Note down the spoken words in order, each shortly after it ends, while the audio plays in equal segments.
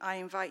I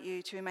invite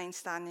you to remain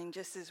standing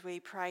just as we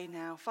pray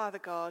now. Father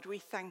God, we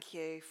thank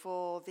you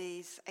for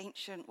these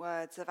ancient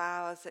words of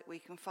ours that we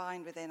can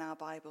find within our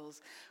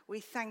Bibles. We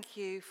thank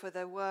you for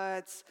the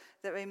words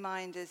that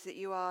remind us that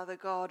you are the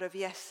God of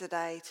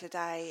yesterday,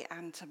 today,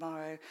 and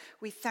tomorrow.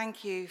 We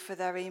thank you for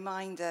the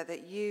reminder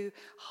that you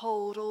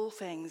hold all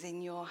things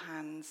in your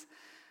hands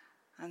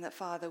and that,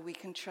 Father, we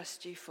can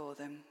trust you for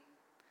them.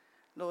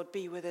 Lord,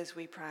 be with us,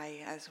 we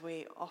pray, as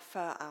we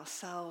offer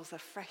ourselves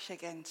afresh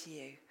again to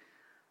you.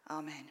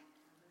 Amen.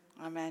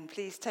 Amen.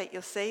 Please take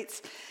your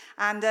seats.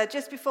 And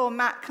just before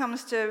Matt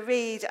comes to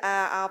read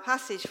our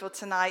passage for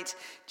tonight,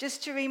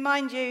 just to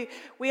remind you,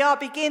 we are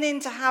beginning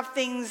to have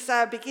things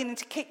beginning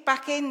to kick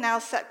back in now.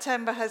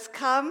 September has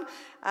come.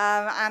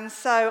 And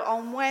so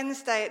on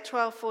Wednesday at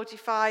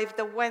 12:45,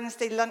 the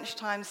Wednesday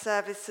lunchtime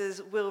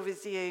services will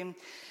resume.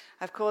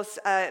 Of course,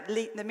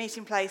 the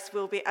meeting place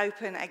will be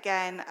open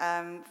again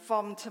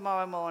from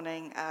tomorrow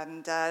morning,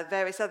 and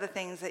various other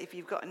things that if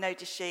you've got a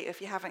notice sheet,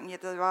 if you haven't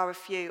yet, there are a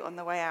few on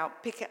the way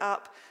out. Pick it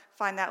up,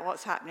 find out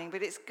what's happening.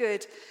 But it's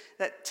good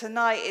that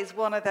tonight is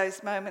one of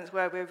those moments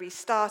where we're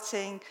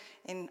restarting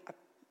in a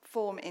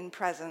form in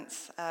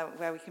presence,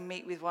 where we can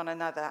meet with one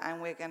another,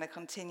 and we're going to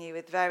continue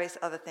with various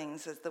other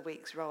things as the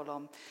weeks roll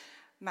on.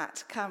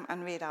 Matt, come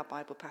and read our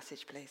Bible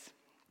passage, please.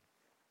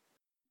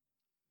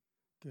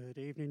 Good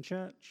evening,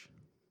 church.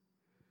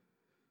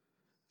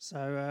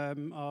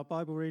 So our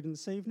Bible reading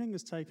this evening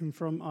is taken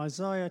from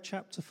Isaiah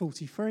chapter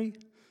 43,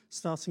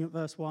 starting at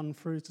verse 1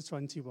 through to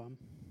 21.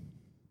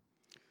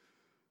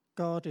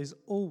 God is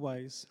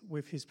always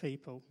with his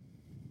people.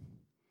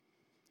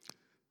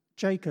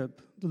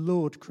 Jacob, the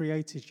Lord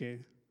created you.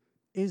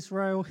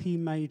 Israel, he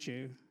made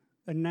you.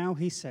 And now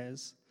he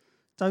says,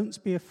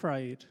 don't be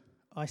afraid,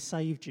 I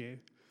saved you.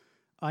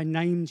 I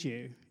named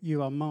you,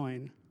 you are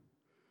mine.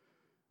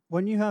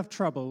 When you have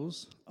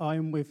troubles, I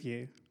am with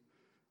you.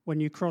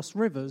 When you cross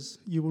rivers,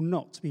 you will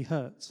not be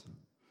hurt.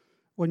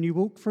 When you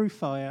walk through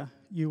fire,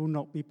 you will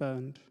not be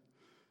burned.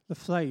 The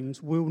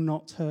flames will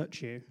not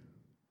hurt you.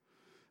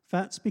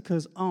 That's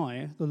because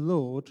I, the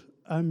Lord,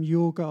 am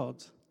your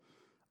God.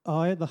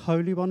 I, the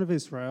Holy One of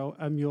Israel,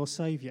 am your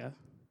Saviour.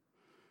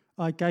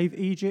 I gave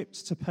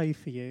Egypt to pay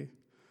for you.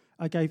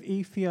 I gave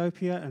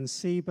Ethiopia and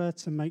Seba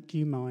to make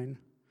you mine.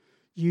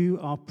 You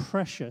are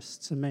precious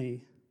to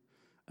me,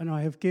 and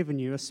I have given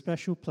you a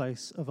special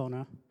place of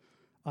honor.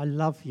 I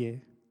love you.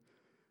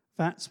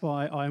 That's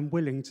why I am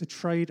willing to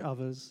trade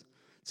others,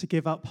 to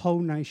give up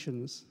whole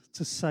nations,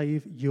 to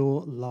save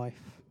your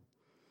life.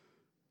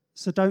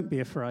 So don't be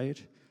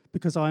afraid,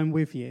 because I am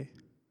with you.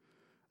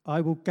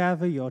 I will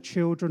gather your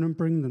children and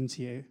bring them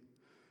to you.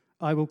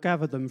 I will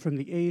gather them from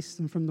the east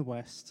and from the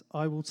west.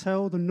 I will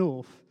tell the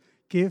north,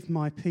 give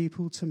my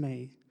people to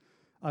me.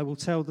 I will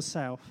tell the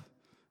south,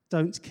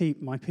 don't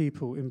keep my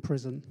people in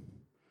prison.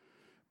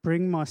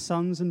 Bring my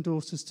sons and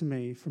daughters to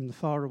me from the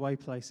faraway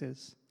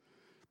places.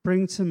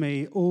 Bring to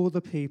me all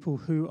the people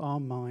who are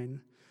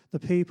mine, the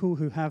people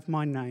who have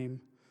my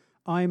name.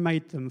 I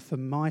made them for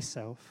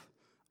myself.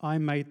 I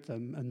made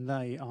them, and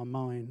they are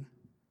mine.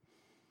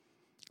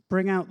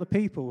 Bring out the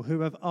people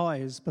who have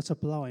eyes but are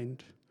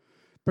blind.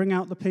 Bring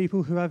out the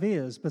people who have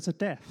ears but are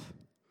deaf.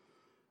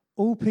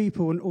 All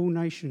people and all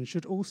nations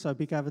should also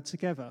be gathered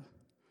together.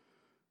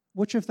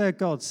 Which of their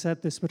gods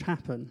said this would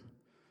happen?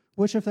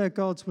 Which of their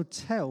gods would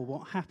tell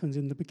what happened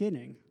in the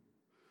beginning?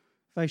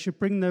 They should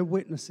bring their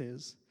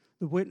witnesses.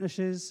 The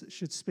witnesses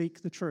should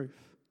speak the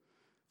truth.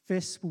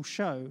 This will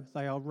show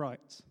they are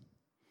right.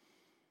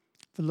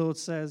 The Lord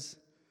says,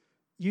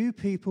 you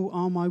people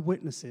are my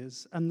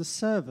witnesses, and the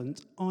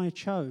servant I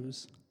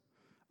chose.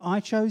 I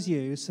chose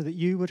you so that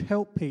you would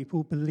help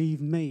people believe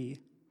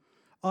me.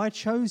 I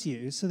chose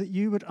you so that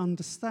you would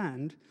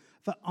understand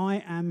that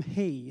I am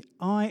he.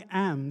 I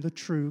am the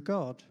true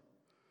God.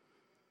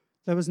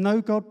 There was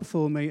no God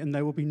before me, and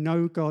there will be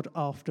no God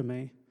after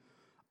me.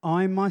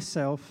 I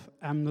myself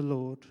am the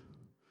Lord,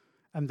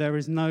 and there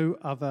is no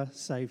other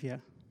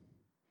Saviour.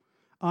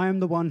 I am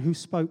the one who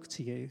spoke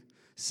to you,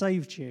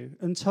 saved you,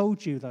 and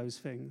told you those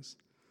things.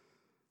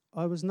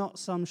 I was not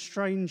some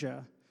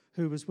stranger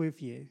who was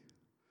with you.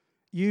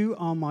 You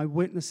are my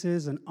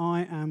witnesses, and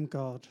I am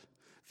God.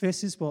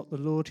 This is what the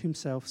Lord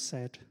himself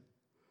said.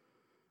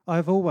 I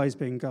have always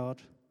been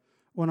God.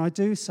 When I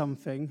do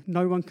something,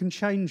 no one can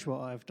change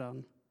what I have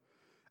done.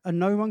 And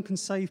no one can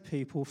save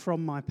people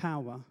from my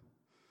power.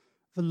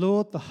 The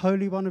Lord, the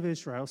Holy One of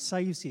Israel,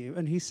 saves you,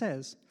 and he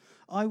says,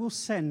 I will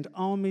send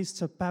armies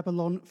to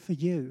Babylon for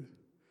you.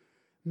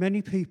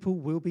 Many people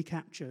will be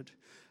captured.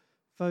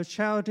 Those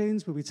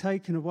Chaldeans will be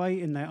taken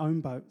away in their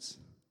own boats.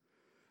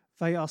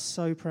 They are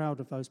so proud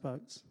of those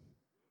boats.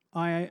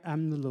 I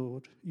am the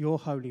Lord, your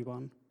Holy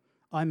One.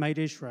 I made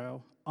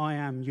Israel. I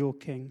am your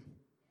king.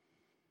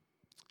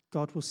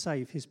 God will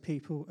save his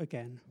people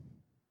again.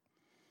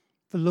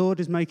 The Lord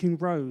is making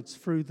roads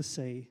through the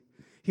sea.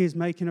 He is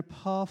making a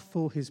path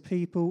for his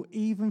people,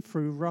 even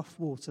through rough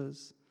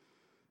waters.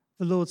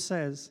 The Lord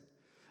says,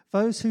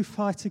 those who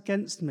fight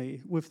against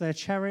me with their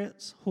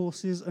chariots,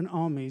 horses, and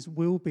armies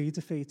will be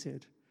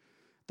defeated.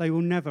 They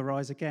will never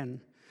rise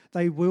again.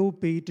 They will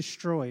be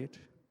destroyed.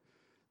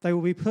 They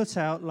will be put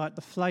out like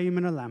the flame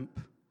in a lamp.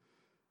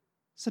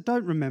 So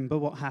don't remember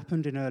what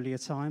happened in earlier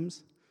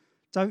times.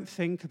 Don't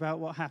think about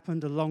what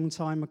happened a long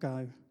time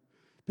ago,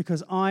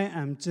 because I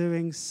am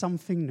doing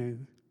something new.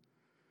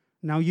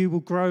 Now you will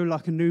grow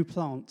like a new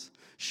plant.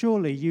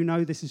 Surely you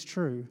know this is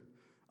true.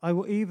 I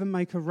will even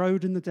make a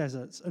road in the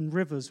desert, and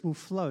rivers will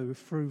flow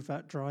through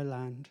that dry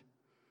land.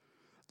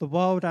 The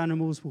wild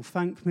animals will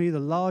thank me, the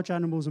large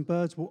animals and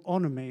birds will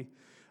honor me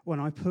when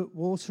I put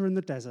water in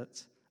the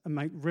desert and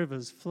make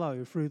rivers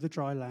flow through the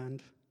dry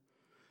land.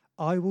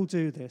 I will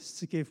do this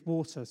to give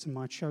water to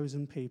my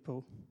chosen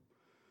people.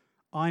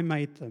 I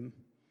made them,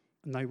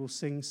 and they will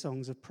sing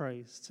songs of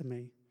praise to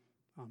me.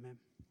 Amen.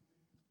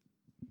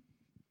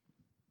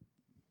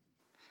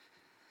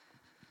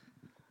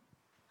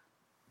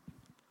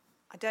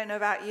 I don't know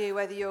about you,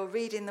 whether you're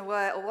reading the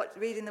word or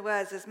reading the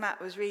words as Matt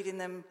was reading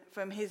them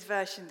from his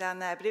version down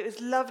there, but it was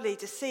lovely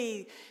to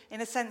see, in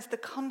a sense, the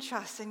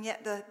contrast and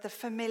yet the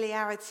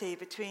familiarity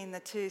between the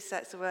two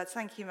sets of words.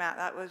 Thank you, Matt.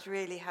 That was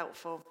really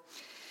helpful.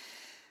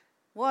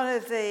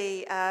 On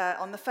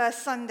the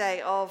first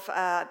Sunday of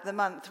the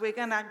month, we're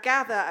going to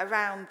gather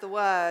around the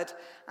word,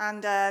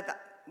 and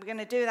we're going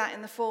to do that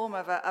in the form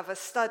of a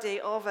study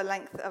of a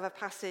length of a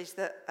passage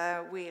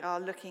that we are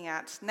looking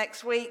at.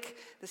 Next week,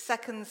 the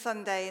second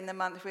Sunday in the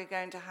month, we're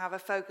going to have a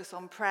focus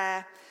on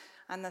prayer,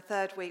 and the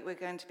third week we're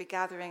going to be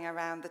gathering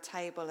around the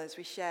table as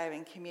we share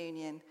in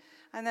communion.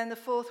 And then the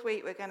fourth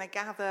week we're going to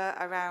gather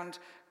around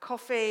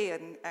coffee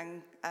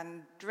and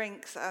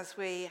drinks as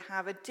we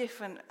have a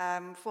different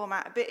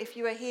format. A bit, if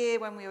you were here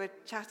when we were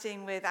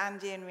chatting with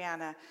Andy and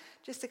Rihanna,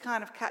 just to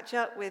kind of catch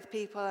up with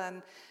people,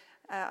 and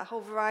a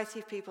whole variety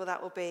of people that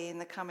will be in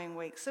the coming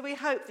weeks. So we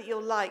hope that you'll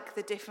like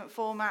the different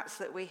formats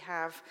that we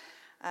have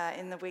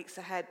in the weeks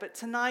ahead. But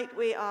tonight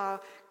we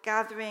are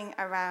gathering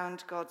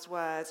around God's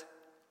word,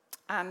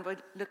 and we're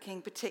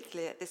looking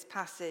particularly at this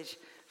passage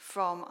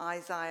from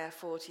Isaiah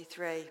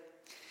 43.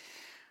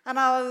 And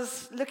I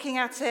was looking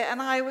at it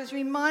and I was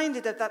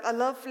reminded of that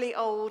lovely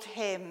old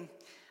hymn,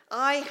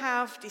 I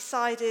have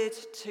decided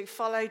to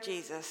follow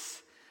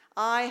Jesus.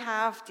 I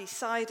have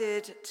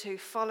decided to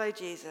follow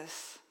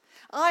Jesus.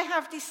 I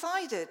have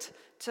decided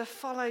to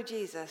follow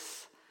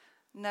Jesus.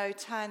 No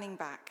turning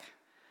back.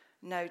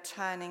 No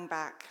turning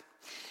back.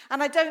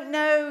 And I don't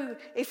know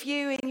if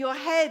you in your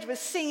head were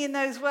singing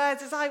those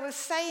words as I was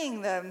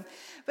saying them,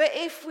 but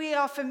if we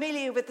are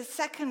familiar with the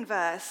second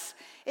verse,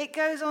 it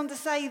goes on to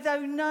say, though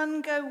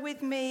none go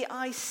with me,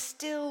 I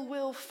still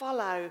will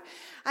follow.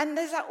 And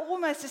there's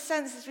almost a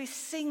sense as we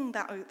sing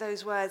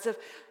those words of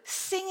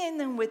singing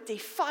them with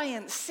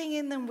defiance,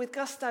 singing them with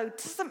gusto. It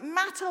doesn't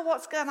matter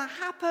what's going to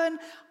happen,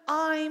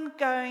 I'm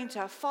going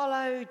to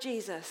follow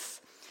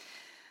Jesus.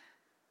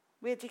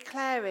 We're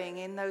declaring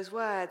in those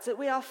words that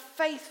we are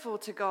faithful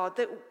to God,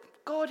 that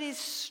God is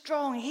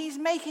strong. He's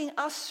making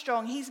us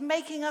strong. He's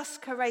making us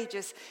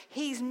courageous.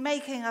 He's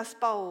making us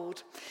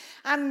bold.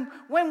 And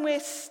when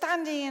we're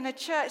standing in a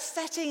church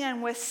setting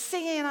and we're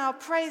singing our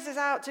praises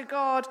out to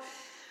God,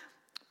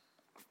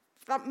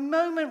 that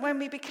moment when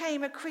we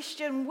became a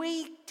Christian,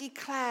 we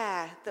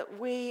declare that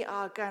we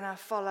are going to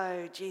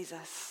follow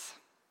Jesus.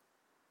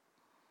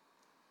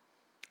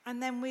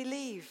 And then we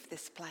leave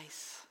this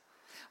place.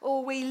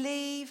 Or we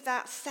leave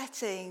that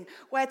setting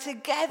where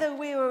together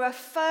we were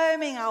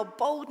affirming our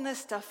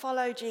boldness to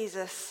follow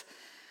Jesus.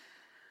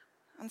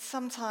 And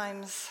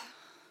sometimes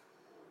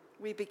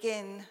we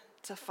begin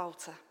to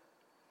falter.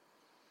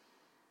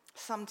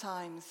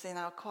 Sometimes in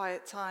our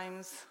quiet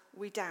times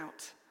we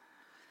doubt.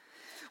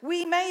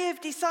 We may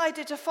have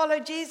decided to follow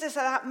Jesus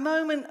at that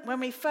moment when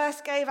we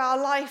first gave our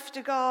life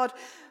to God,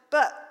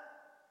 but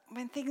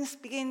when things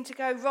begin to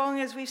go wrong,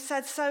 as we've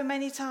said so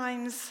many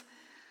times,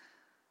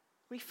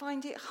 we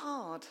find it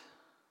hard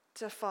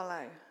to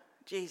follow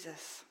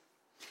Jesus.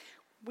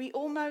 We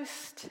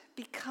almost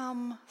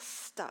become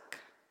stuck.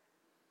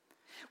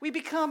 We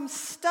become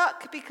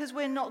stuck because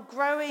we're not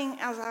growing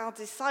as our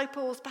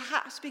disciples,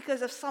 perhaps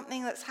because of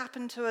something that's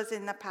happened to us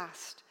in the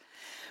past.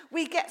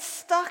 We get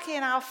stuck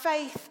in our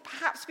faith,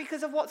 perhaps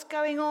because of what's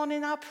going on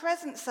in our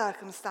present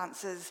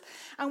circumstances,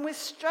 and we're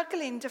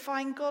struggling to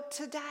find God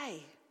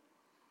today.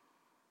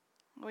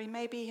 We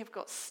maybe have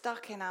got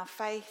stuck in our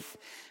faith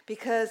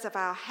because of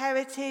our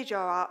heritage or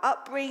our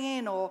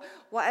upbringing or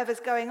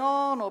whatever's going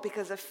on, or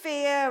because of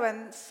fear,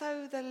 and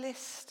so the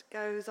list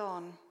goes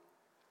on.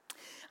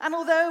 And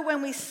although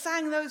when we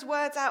sang those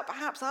words out,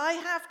 perhaps I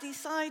have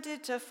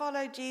decided to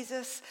follow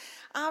Jesus,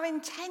 our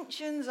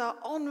intentions are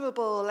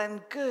honourable and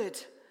good,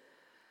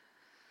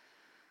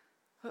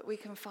 but we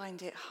can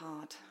find it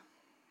hard.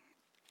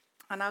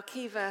 And our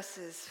key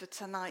verses for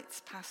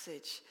tonight's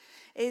passage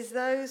is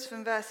those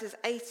from verses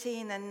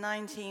 18 and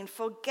 19.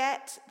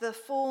 Forget the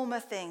former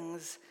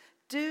things.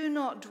 Do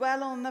not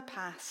dwell on the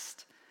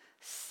past.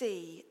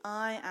 See,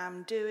 I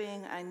am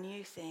doing a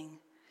new thing.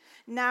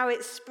 Now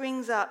it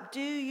springs up.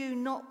 Do you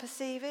not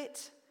perceive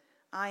it?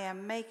 I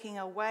am making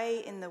a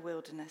way in the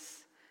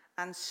wilderness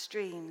and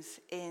streams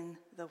in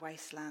the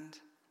wasteland.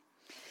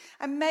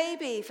 And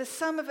maybe for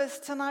some of us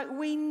tonight,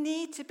 we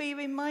need to be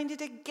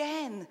reminded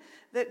again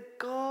that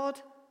God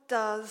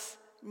does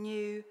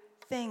new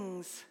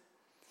things.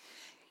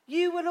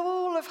 You will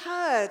all have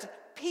heard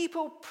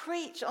people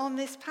preach on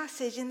this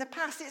passage in the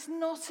past. It's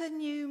not a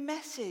new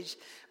message,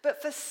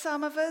 but for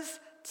some of us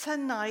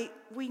tonight,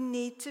 we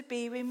need to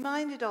be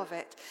reminded of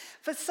it.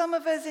 For some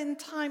of us in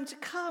time to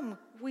come,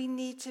 we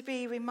need to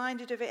be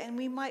reminded of it, and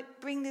we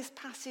might bring this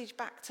passage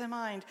back to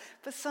mind.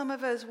 For some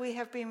of us, we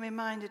have been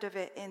reminded of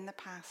it in the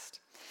past.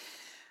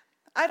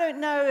 I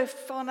don't know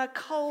if on a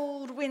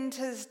cold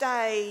winter's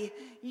day,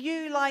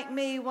 you like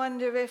me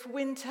wonder if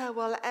winter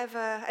will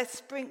ever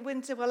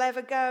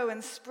go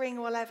and spring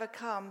will ever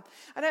come.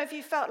 I don't know if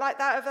you felt like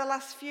that over the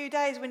last few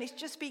days when it's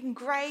just been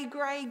grey,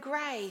 grey,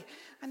 grey.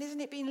 And isn't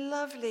it been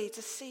lovely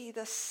to see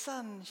the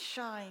sun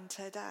shine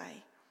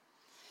today?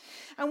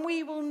 And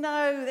we will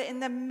know that in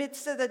the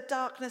midst of the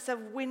darkness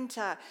of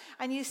winter,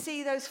 and you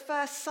see those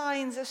first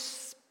signs of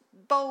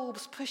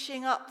bulbs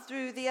pushing up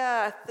through the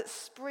earth, that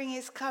spring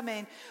is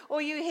coming,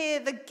 or you hear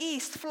the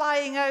geese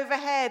flying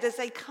overhead as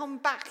they come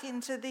back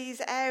into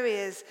these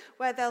areas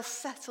where they'll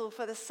settle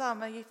for the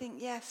summer, you think,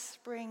 yes,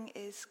 spring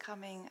is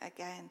coming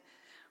again.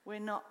 We're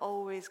not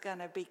always going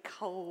to be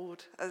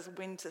cold as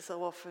winter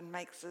so often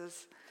makes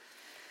us.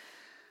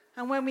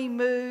 And when we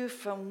move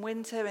from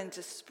winter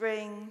into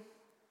spring,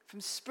 from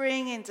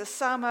spring into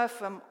summer,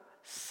 from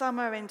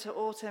summer into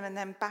autumn, and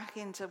then back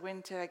into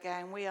winter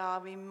again, we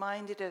are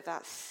reminded of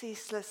that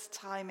ceaseless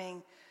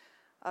timing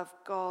of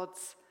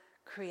God's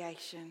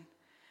creation.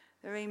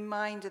 The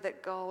reminder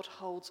that God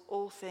holds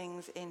all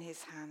things in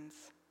his hands.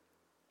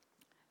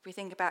 If we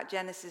think about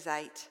Genesis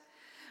 8,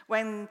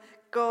 when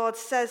God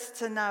says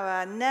to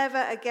Noah,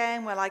 "Never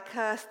again will I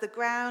curse the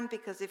ground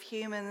because of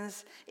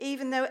humans,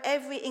 even though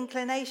every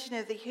inclination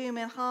of the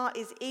human heart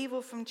is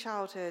evil from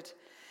childhood.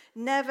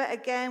 Never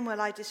again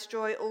will I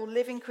destroy all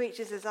living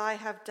creatures as I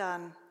have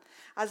done.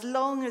 As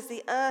long as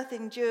the earth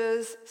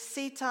endures,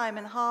 seedtime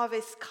and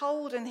harvest,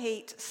 cold and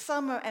heat,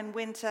 summer and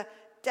winter,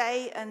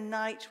 day and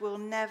night will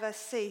never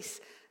cease."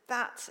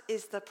 That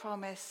is the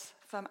promise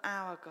from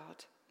our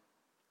God.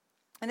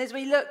 And as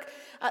we look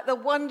at the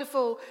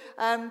wonderful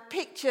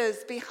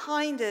pictures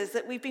behind us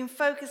that we've been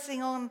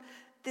focusing on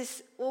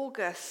this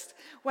August,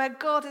 where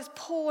God has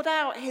poured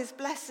out his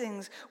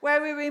blessings,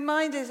 where we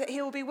remind us that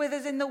he'll be with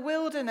us in the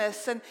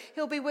wilderness and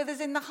he'll be with us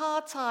in the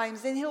hard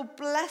times and he'll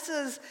bless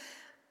us,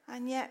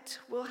 and yet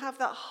we'll have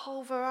that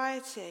whole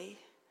variety.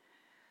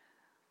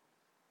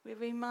 We're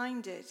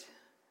reminded,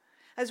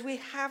 as we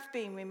have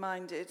been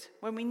reminded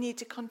when we need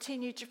to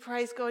continue to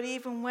praise God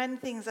even when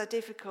things are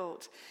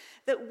difficult,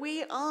 that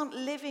we aren't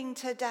living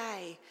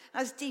today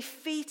as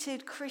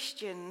defeated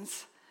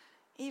Christians,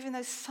 even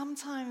though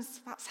sometimes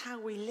that's how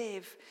we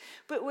live.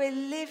 But we're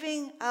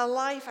living a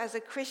life as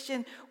a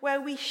Christian where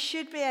we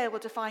should be able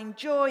to find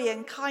joy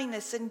and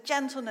kindness and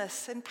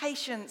gentleness and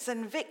patience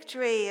and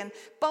victory and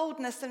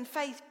boldness and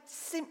faith,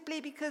 simply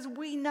because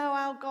we know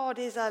our God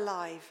is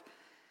alive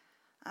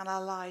and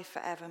alive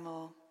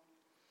forevermore.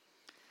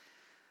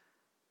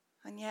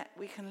 And yet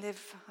we can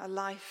live a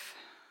life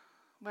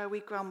where we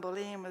grumble.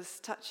 Ian was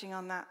touching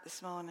on that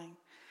this morning.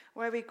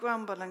 Where we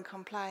grumble and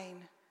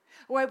complain.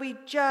 Where we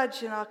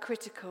judge and are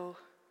critical.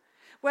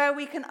 Where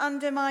we can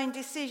undermine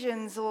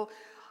decisions or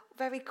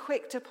very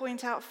quick to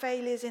point out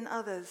failures in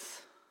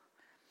others.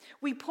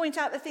 We point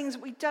out the things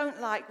we don't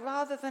like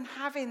rather than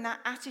having that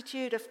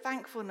attitude of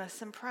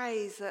thankfulness and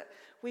praise that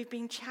we've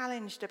been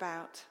challenged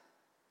about.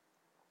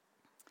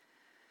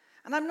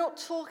 And I'm not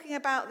talking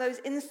about those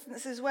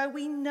instances where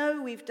we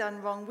know we've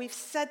done wrong, we've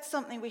said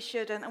something we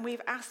shouldn't, and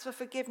we've asked for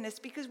forgiveness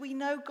because we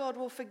know God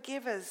will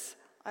forgive us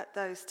at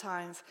those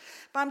times.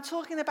 But I'm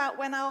talking about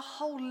when our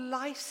whole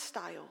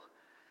lifestyle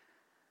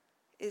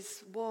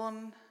is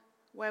one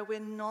where we're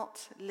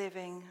not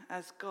living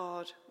as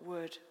God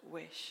would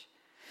wish.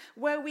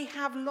 Where we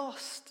have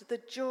lost the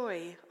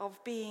joy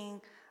of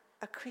being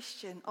a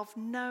Christian, of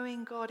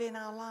knowing God in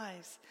our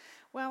lives.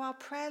 Where our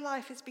prayer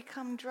life has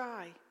become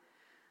dry.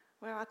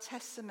 Where our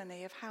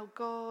testimony of how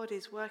God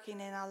is working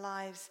in our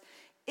lives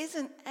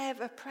isn't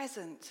ever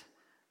present,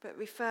 but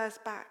refers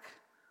back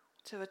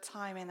to a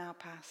time in our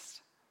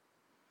past.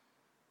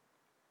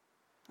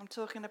 I'm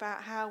talking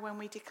about how when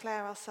we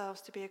declare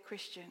ourselves to be a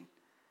Christian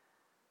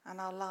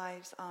and our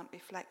lives aren't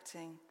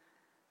reflecting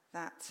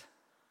that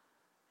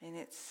in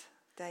its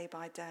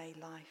day-by-day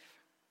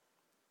life.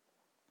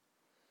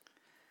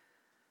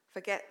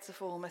 Forget the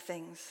former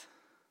things.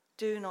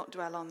 Do not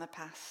dwell on the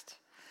past.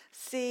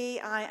 See,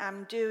 I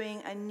am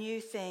doing a new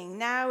thing.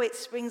 Now it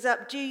springs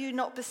up. Do you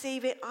not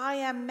perceive it? I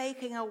am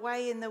making a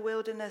way in the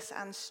wilderness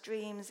and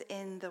streams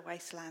in the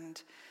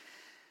wasteland.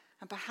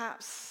 And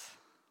perhaps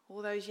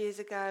all those years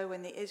ago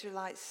when the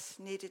Israelites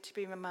needed to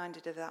be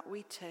reminded of that,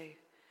 we too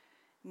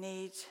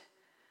need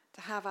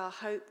to have our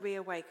hope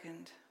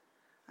reawakened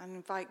and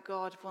invite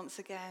God once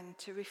again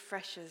to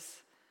refresh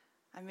us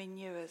and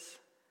renew us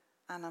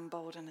and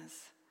embolden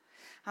us.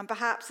 And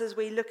perhaps as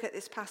we look at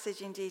this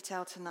passage in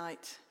detail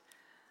tonight,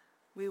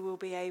 we will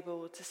be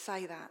able to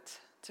say that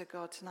to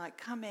God tonight.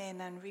 Come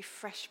in and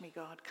refresh me,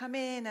 God. Come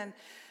in and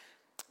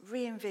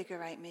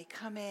reinvigorate me.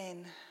 Come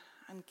in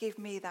and give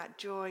me that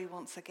joy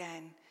once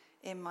again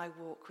in my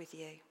walk with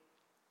you.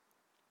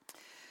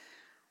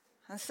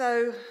 And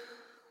so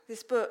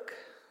this book,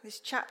 this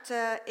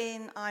chapter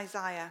in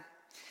Isaiah,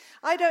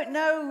 I don't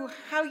know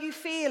how you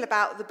feel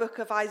about the book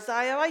of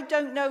Isaiah. I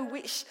don't know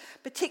which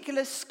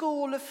particular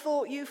school of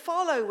thought you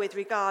follow with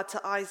regard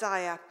to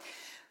Isaiah.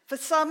 For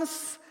some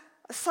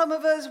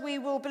of us, we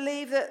will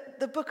believe that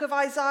the book of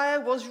Isaiah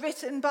was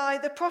written by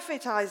the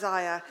prophet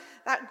Isaiah,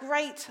 that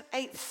great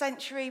 8th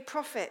century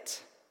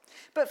prophet.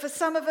 But for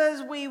some of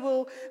us, we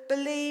will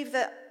believe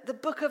that the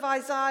book of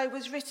Isaiah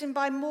was written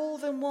by more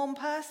than one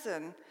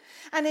person.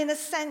 And in a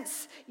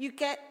sense, you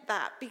get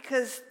that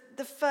because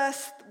the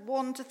first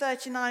 1 to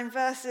 39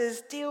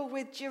 verses deal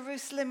with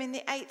Jerusalem in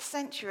the 8th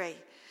century.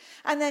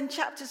 And then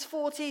chapters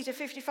 40 to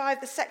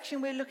 55, the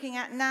section we're looking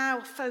at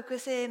now,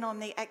 focus in on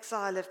the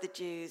exile of the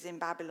Jews in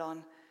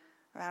Babylon,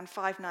 around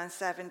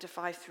 597 to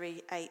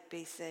 538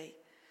 BC.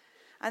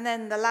 And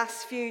then the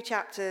last few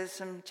chapters,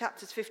 from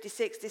chapters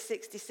 56 to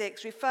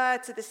 66, refer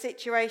to the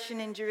situation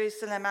in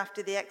Jerusalem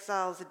after the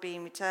exiles had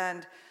been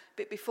returned,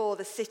 but before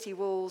the city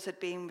walls had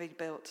been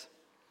rebuilt.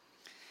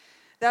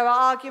 There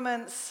are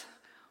arguments,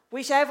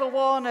 whichever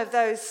one of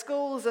those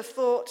schools of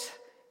thought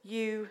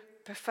you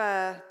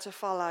prefer to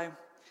follow.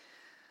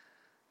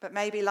 But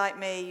maybe like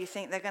me, you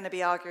think they're going to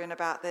be arguing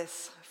about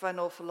this for an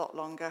awful lot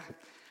longer.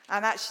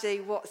 And actually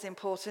what's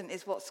important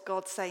is what's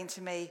God saying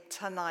to me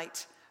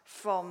tonight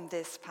from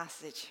this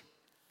passage.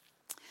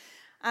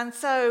 And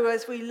so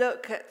as we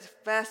look at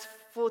verse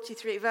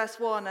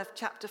 1 of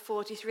chapter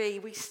 43,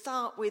 we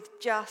start with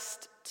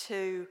just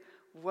 2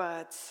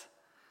 words.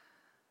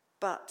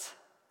 But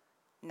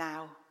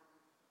now.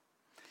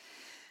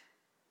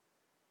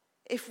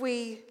 If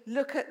we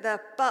look at the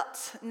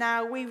but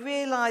now, we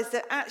realize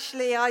that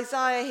actually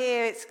Isaiah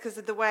here, it's because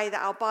of the way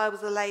that our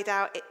Bibles are laid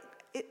out,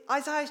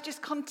 Isaiah is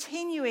just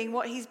continuing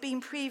what he's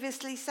been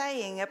previously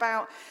saying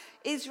about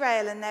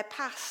Israel and their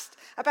past,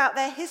 about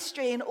their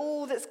history and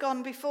all that's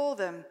gone before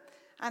them,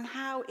 and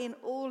how in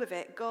all of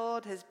it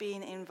God has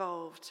been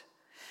involved.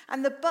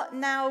 And the but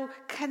now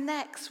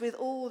connects with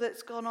all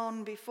that's gone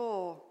on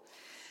before.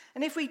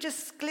 And if we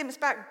just glimpse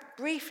back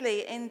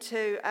briefly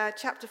into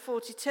chapter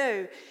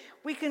 42,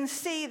 we can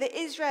see that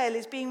Israel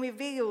is being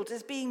revealed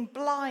as being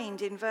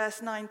blind in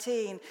verse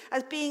 19,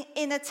 as being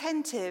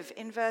inattentive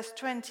in verse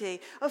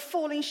 20, of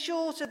falling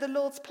short of the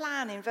Lord's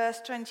plan in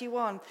verse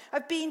 21,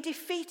 of being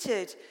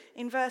defeated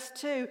in verse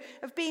 2,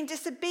 of being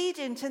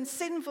disobedient and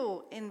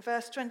sinful in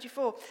verse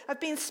 24, of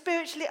being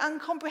spiritually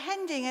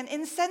uncomprehending and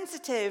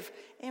insensitive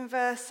in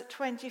verse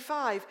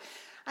 25.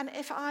 And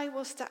if I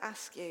was to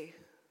ask you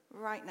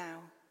right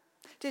now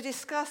to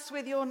discuss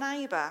with your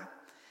neighbour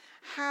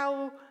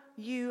how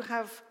you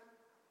have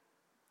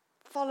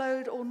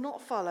followed or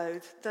not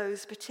followed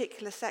those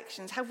particular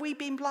sections. Have we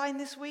been blind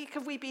this week?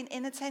 Have we been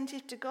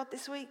inattentive to God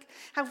this week?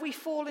 Have we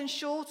fallen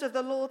short of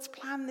the Lord's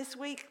plan this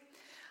week?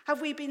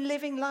 Have we been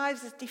living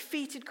lives as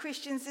defeated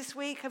Christians this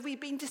week? Have we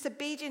been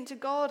disobedient to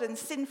God and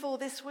sinful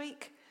this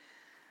week?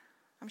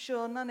 I'm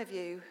sure none of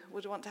you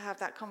would want to have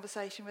that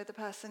conversation with the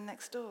person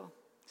next door.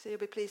 So you'll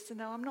be pleased to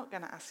know I'm not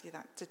going to ask you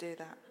to do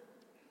that.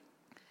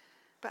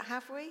 But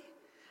have we?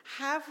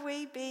 Have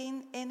we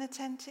been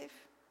inattentive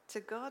to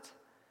God?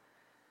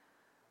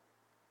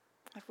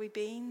 Have we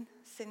been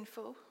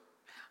sinful?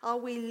 Are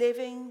we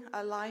living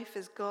a life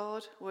as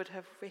God would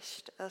have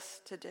wished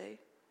us to do?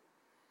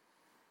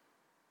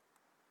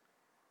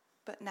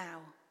 But now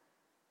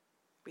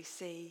we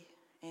see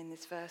in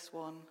this verse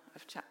 1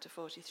 of chapter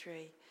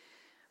 43,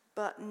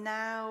 but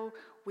now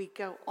we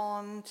go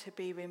on to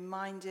be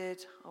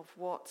reminded of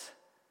what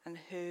and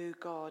who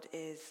God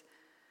is.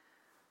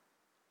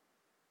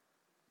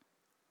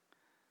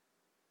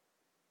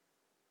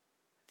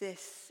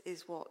 This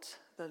is what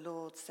the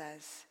Lord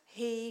says.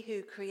 He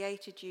who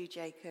created you,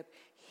 Jacob,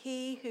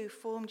 he who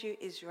formed you,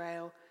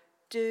 Israel,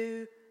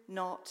 do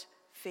not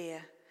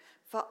fear.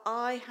 For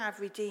I have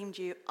redeemed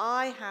you.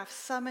 I have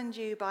summoned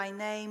you by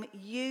name.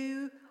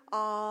 You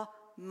are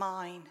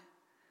mine.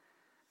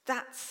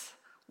 That's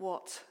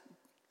what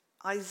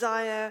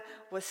Isaiah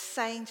was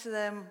saying to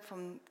them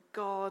from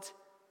God,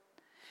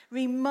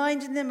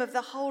 reminding them of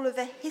the whole of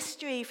the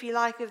history, if you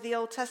like, of the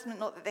Old Testament,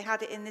 not that they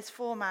had it in this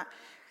format.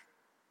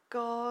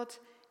 God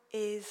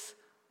is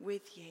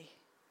with you.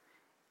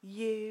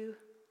 You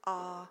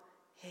are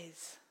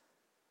his.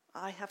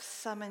 I have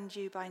summoned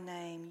you by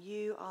name.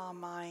 You are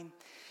mine.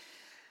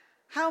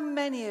 How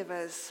many of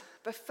us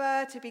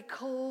prefer to be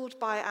called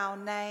by our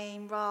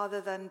name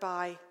rather than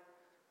by,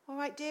 all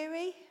right,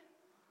 dearie?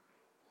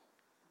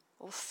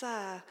 Or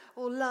sir,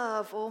 or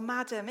love, or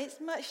madam?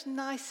 It's much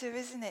nicer,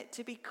 isn't it,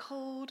 to be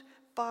called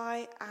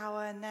by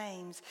our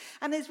names.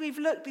 And as we've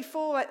looked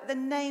before at the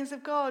names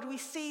of God, we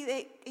see that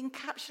it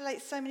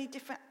encapsulates so many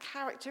different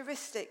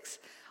characteristics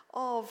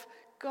of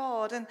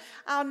God. And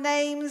our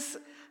names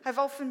have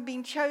often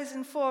been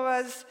chosen for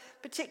us,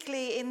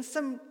 particularly in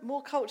some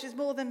more cultures,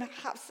 more than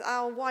perhaps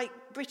our white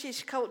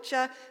British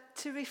culture,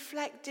 to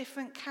reflect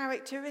different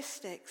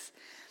characteristics.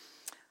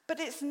 But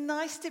it's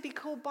nice to be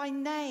called by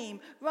name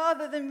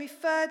rather than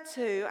referred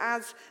to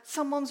as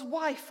someone's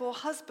wife or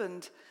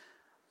husband,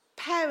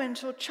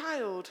 parent or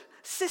child,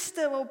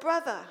 sister or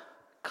brother,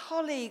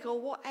 colleague, or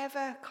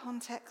whatever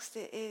context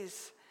it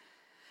is.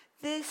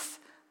 This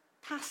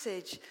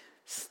passage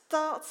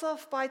starts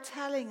off by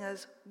telling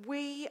us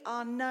we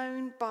are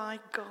known by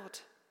God.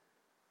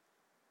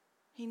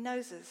 He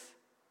knows us.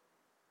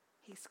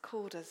 He's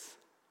called us.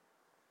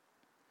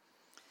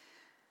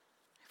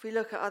 If we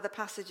look at other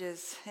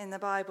passages in the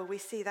Bible, we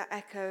see that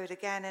echoed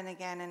again and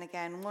again and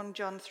again. 1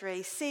 John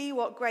 3, see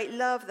what great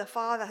love the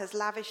Father has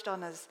lavished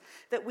on us,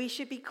 that we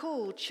should be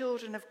called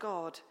children of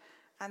God.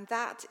 And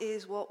that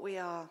is what we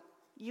are.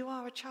 You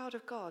are a child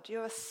of God.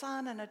 You're a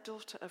son and a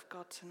daughter of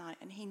God tonight,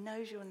 and he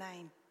knows your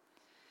name.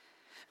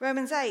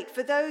 Romans 8,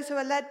 for those who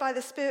are led by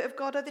the Spirit of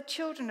God are the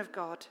children of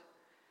God.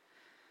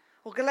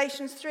 Or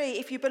Galatians 3,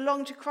 if you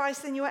belong to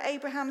Christ, then you are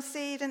Abraham's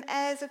seed and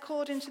heirs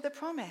according to the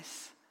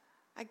promise.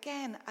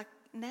 Again,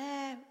 an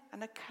heir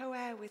and a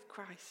co-heir with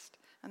Christ.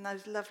 And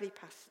those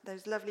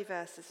lovely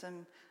verses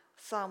from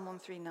Psalm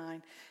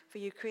 139. For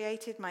you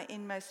created my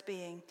inmost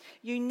being.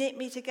 You knit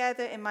me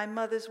together in my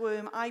mother's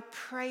womb. I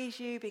praise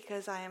you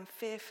because I am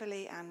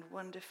fearfully and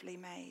wonderfully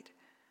made.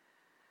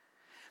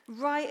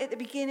 Right at the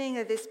beginning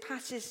of this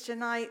passage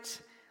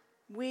tonight,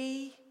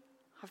 we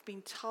have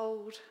been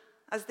told,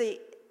 as the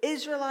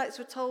Israelites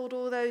were told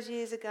all those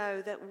years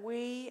ago, that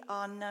we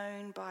are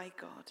known by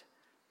God.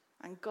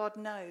 And God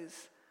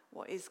knows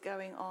what is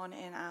going on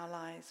in our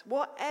lives.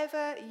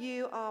 Whatever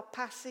you are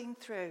passing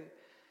through,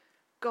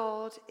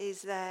 God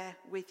is there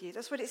with you.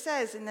 That's what it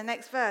says in the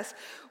next verse.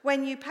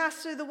 When you pass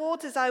through the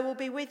waters, I will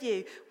be with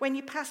you. When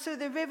you pass through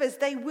the rivers,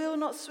 they will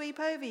not sweep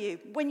over you.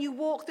 When you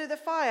walk through the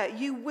fire,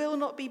 you will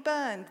not be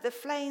burned. The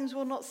flames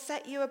will not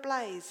set you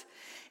ablaze.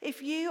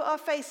 If you are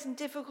facing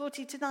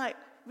difficulty tonight,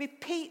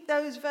 repeat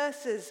those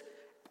verses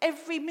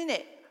every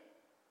minute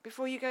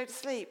before you go to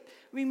sleep,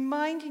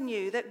 reminding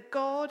you that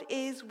God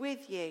is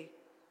with you.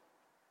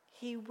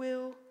 He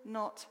will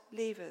not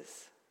leave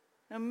us.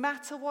 No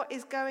matter what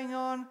is going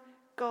on,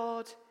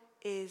 God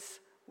is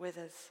with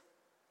us.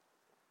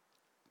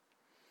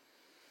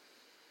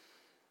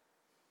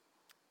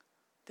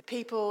 The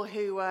people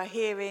who were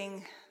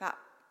hearing that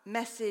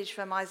message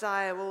from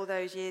Isaiah all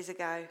those years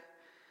ago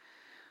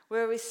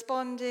were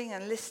responding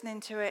and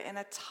listening to it in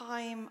a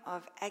time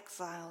of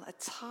exile, a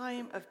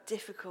time of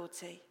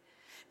difficulty.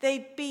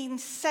 They'd been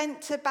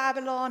sent to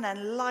Babylon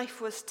and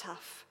life was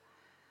tough.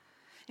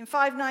 In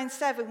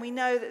 597, we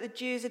know that the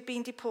Jews had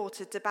been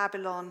deported to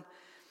Babylon.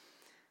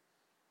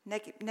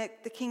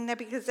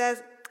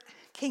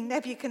 King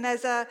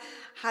Nebuchadnezzar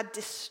had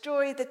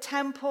destroyed the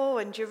temple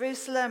and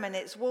Jerusalem and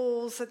its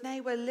walls, and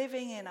they were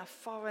living in a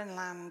foreign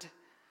land.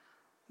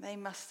 They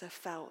must have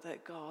felt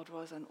that God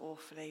was an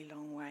awfully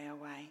long way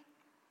away.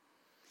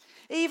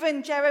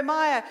 Even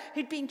Jeremiah,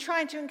 who'd been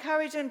trying to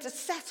encourage them to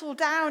settle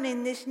down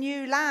in this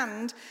new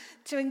land,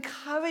 to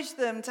encourage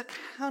them to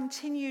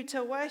continue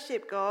to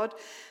worship God,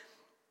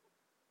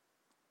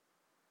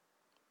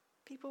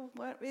 people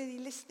weren't really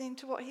listening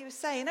to what he was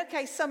saying.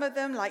 Okay, some of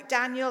them, like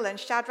Daniel and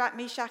Shadrach,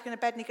 Meshach, and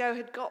Abednego,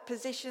 had got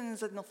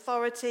positions and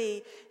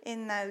authority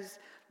in those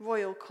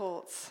royal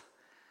courts.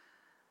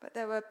 But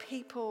there were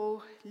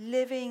people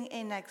living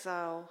in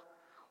exile,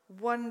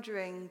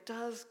 wondering,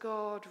 does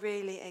God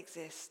really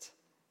exist?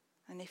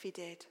 And if he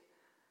did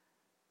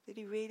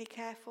he really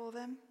care for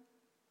them?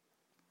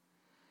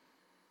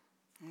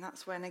 And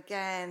that's when,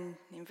 again,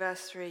 in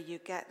verse 3, you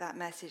get that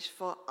message.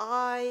 For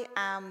I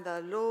am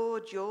the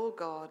Lord your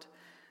God,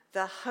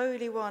 the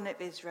Holy One of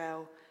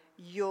Israel,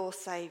 your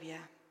Saviour.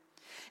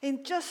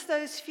 In just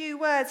those few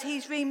words,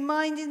 he's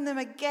reminding them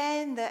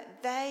again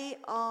that they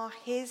are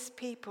his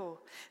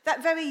people.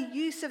 That very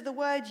use of the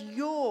word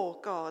your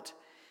God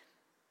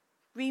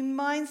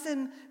reminds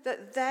them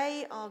that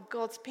they are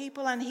God's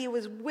people, and he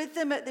was with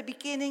them at the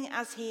beginning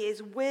as he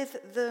is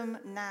with them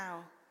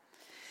now.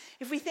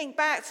 If we think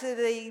back to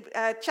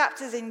the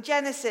chapters in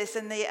Genesis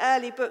and the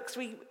early books,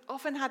 we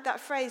often had that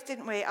phrase,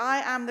 didn't we? I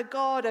am the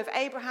God of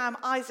Abraham,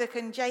 Isaac,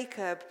 and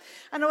Jacob.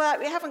 And all that,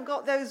 we haven't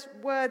got those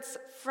words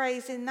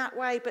phrased in that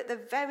way, but the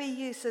very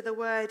use of the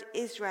word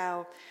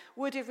Israel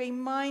would have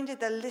reminded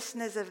the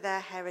listeners of their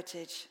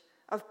heritage,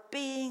 of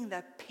being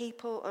the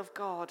people of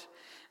God.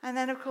 And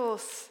then, of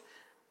course,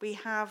 we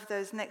have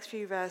those next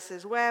few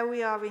verses where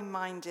we are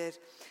reminded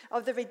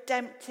of the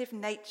redemptive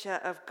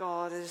nature of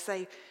God as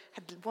they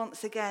had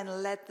once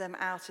again led them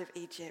out of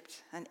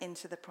Egypt and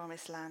into the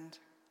promised land.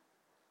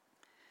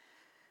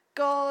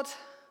 God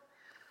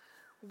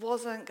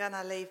wasn't going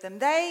to leave them.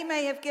 They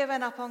may have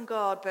given up on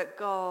God, but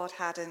God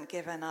hadn't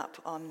given up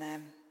on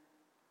them.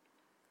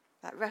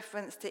 That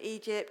reference to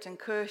Egypt and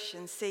Cush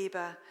and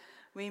Seba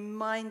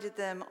reminded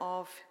them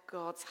of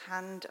God's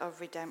hand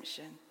of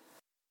redemption.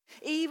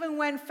 Even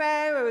when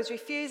Pharaoh was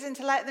refusing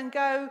to let them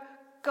go,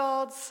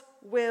 God's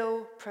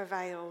will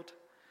prevailed.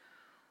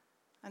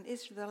 And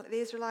the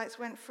Israelites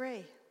went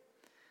free.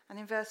 And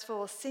in verse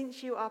 4,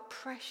 since you are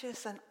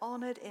precious and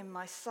honoured in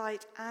my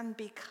sight, and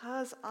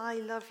because I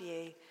love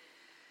you,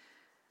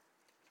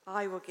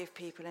 I will give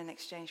people in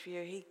exchange for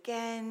you. He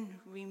again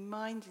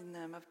reminding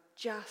them of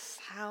just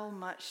how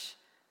much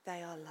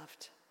they are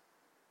loved.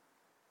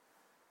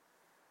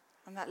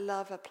 And that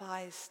love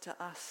applies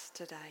to us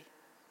today.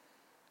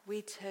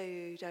 We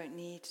too don't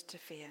need to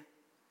fear.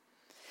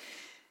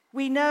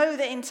 We know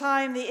that in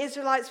time the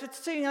Israelites would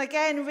soon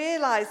again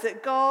realize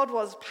that God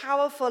was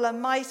powerful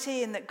and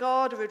mighty and that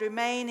God would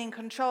remain in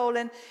control.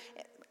 And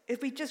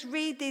if we just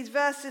read these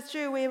verses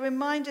through, we're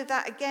reminded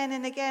that again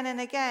and again and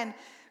again.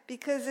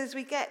 Because as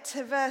we get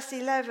to verse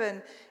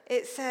 11,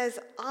 it says,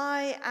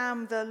 I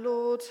am the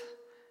Lord,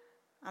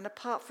 and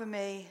apart from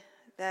me,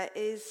 there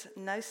is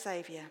no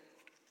Saviour.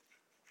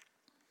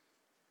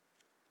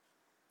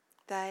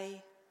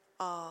 They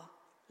are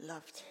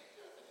loved.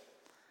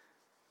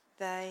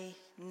 They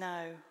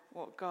know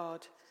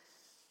what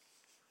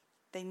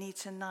they need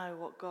to know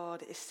what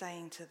God is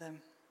saying to them.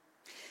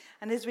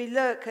 And as we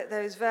look at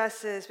those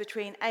verses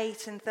between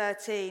 8 and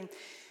 13,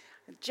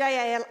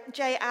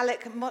 J.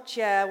 Alec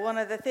Motyer, one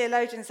of the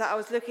theologians that I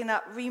was looking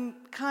up,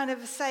 kind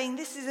of saying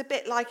this is a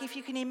bit like if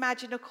you can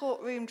imagine a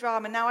courtroom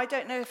drama. Now, I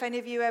don't know if any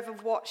of you ever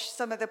watched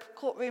some of the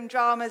courtroom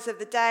dramas of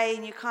the day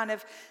and you kind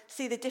of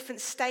see the different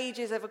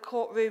stages of a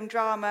courtroom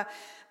drama.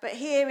 But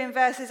here in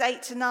verses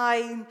 8 to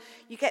 9,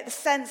 you get the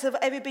sense of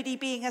everybody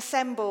being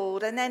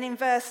assembled. And then in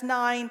verse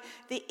 9,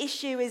 the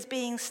issue is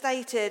being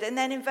stated. And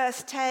then in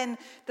verse 10,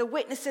 the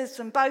witnesses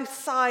from both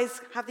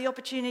sides have the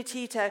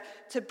opportunity to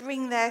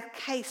bring their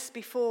case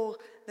before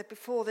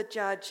the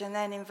judge. And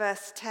then in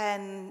verse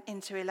 10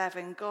 into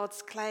 11,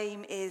 God's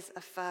claim is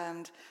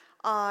affirmed.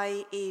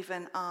 I,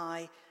 even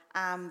I,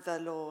 am the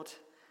Lord.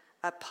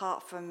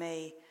 Apart from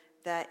me,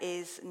 there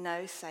is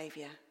no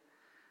Saviour.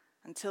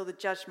 Until the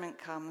judgment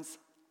comes,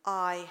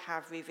 I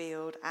have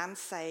revealed and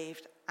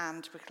saved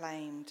and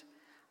proclaimed.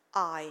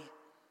 I,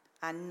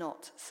 and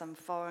not some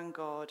foreign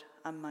god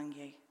among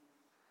you.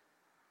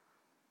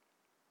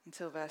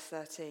 Until verse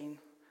 13.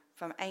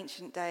 From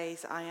ancient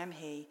days I am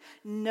he.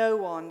 No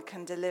one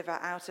can deliver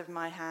out of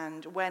my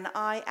hand. When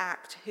I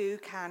act, who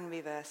can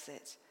reverse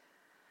it?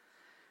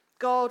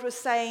 God was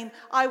saying,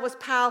 I was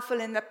powerful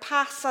in the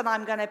past and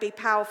I'm going to be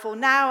powerful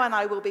now and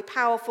I will be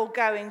powerful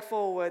going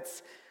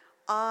forwards.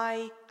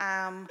 I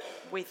am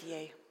with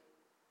you.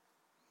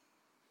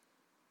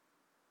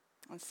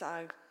 And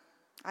so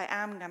I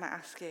am going to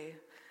ask you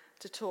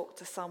to talk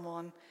to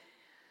someone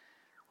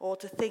or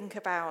to think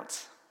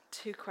about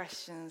two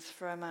questions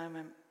for a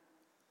moment.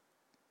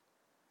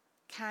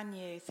 Can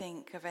you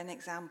think of an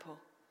example?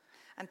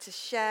 And to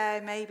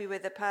share maybe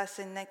with the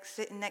person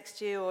sitting next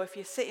to you, or if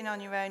you're sitting on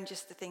your own,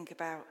 just to think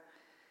about.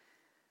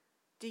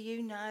 Do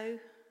you know,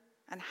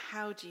 and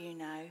how do you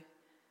know,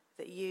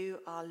 that you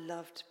are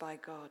loved by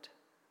God?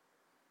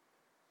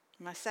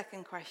 My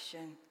second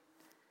question,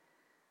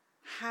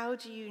 how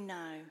do you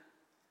know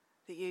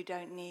that you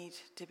don't need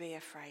to be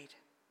afraid?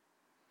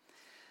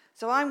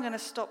 So I'm going to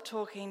stop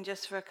talking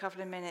just for a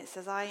couple of minutes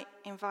as I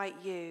invite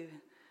you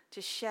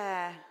to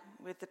share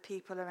with the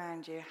people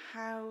around you.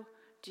 How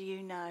do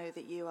you know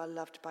that you are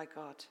loved by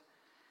God?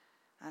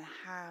 And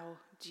how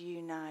do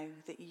you know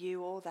that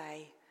you or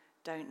they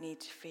don't need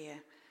to fear?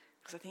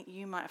 Because I think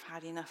you might have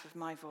had enough of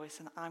my voice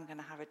and I'm going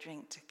to have a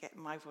drink to get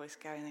my voice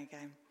going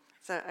again.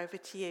 So over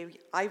to you.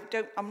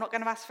 I'm not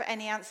going to ask for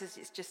any answers.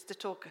 It's just to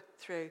talk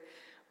through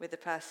with the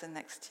person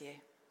next to you.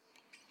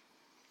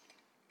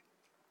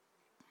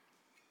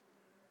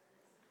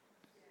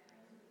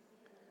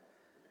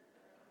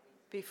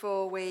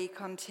 Before we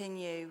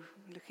continue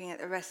looking at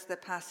the rest of the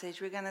passage,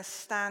 we're going to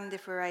stand,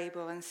 if we're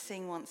able, and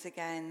sing once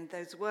again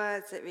those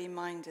words that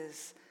remind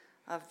us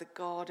of the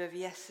God of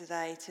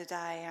yesterday,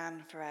 today,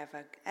 and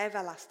forever.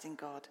 Everlasting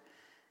God.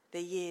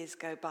 The years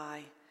go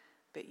by,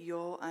 but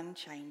you're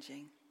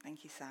unchanging.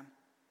 Thank you, Sam.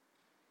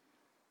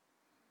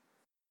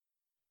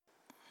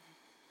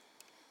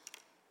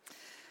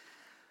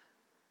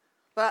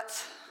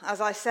 But, as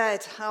I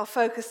said, our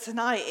focus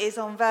tonight is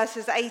on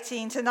verses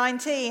 18 to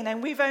 19,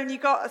 and we've only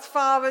got as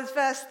far as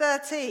verse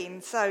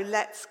 13, so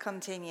let's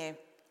continue.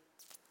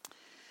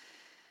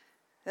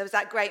 There was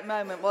that great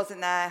moment,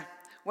 wasn't there,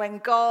 when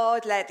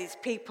God led his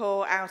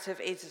people out of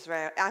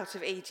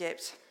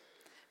Egypt.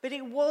 But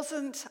it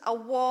wasn't a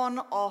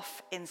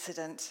one-off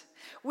incident.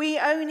 We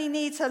only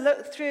need to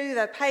look through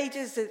the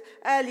pages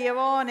earlier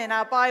on in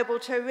our Bible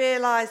to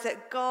realize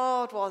that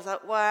God was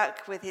at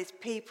work with his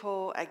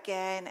people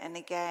again and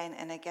again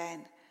and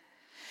again.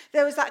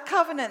 There was that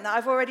covenant that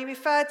I've already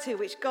referred to,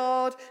 which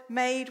God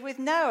made with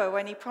Noah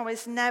when he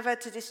promised never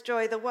to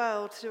destroy the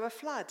world through a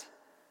flood.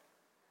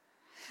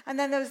 And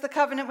then there was the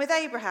covenant with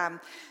Abraham,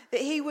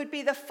 that he would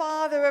be the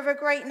father of a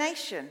great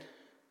nation,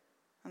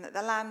 and that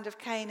the land of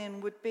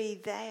Canaan would be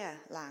their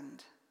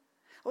land.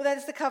 Or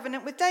there's the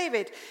covenant with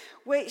David,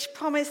 which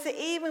promised that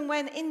even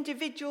when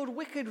individual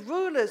wicked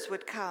rulers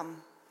would come,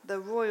 the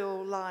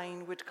royal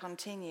line would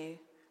continue,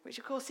 which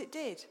of course it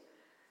did,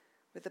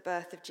 with the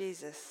birth of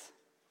Jesus.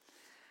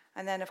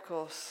 And then, of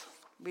course,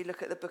 we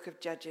look at the book of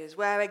Judges,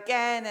 where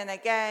again and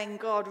again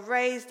God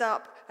raised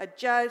up a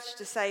judge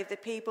to save the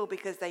people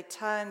because they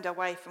turned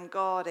away from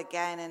God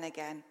again and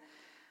again.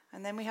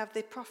 And then we have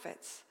the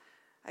prophets,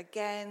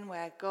 again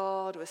where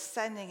God was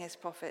sending his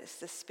prophets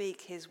to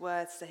speak his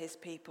words to his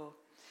people.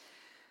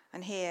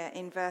 And here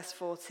in verse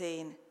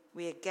 14,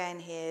 we again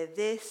hear,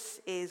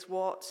 "This is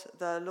what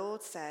the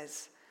Lord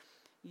says,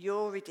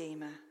 your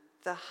Redeemer,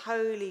 the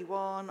Holy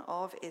One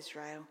of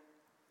Israel."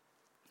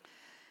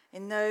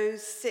 In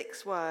those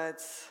 6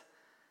 words,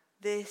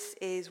 "This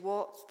is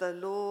what the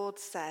Lord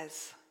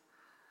says,"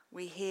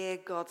 we hear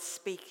God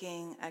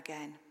speaking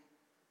again.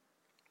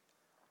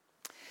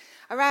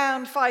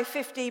 Around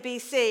 550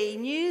 BC,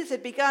 news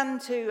had begun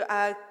to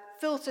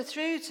filter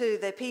through to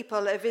the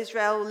people of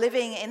Israel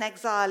living in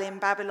exile in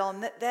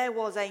Babylon that there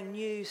was a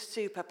new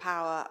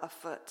superpower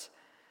afoot.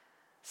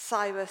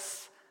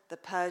 Cyrus the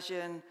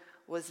Persian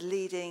was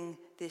leading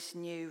this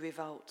new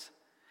revolt.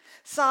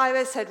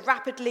 Cyrus had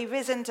rapidly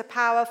risen to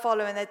power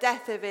following the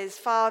death of his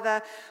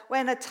father,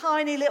 when a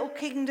tiny little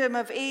kingdom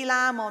of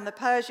Elam on the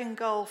Persian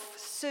Gulf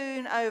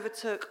soon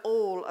overtook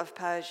all of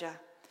Persia.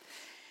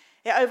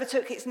 It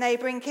overtook its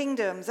neighbouring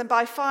kingdoms, and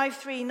by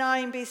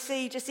 539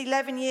 BC, just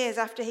 11 years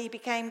after he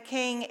became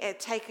king, it had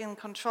taken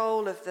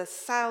control of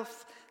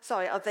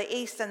the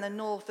east and the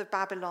north of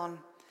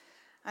Babylon.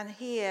 And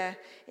here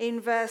in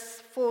verse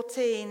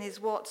 14 is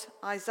what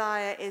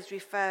Isaiah is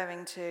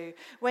referring to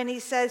when he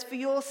says, "For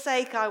your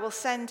sake I will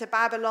send to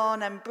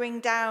Babylon and bring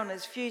down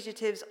as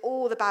fugitives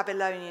all the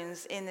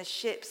Babylonians in the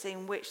ships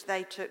in which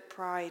they took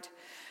pride."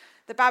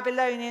 The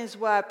Babylonians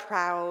were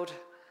proud,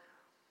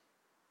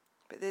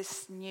 but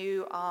this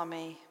new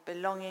army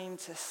belonging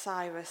to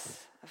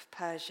Cyrus of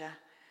Persia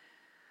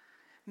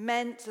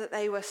meant that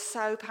they were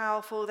so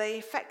powerful they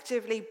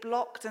effectively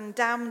blocked and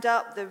dammed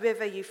up the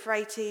river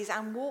Euphrates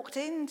and walked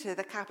into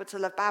the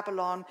capital of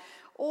Babylon,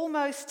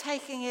 almost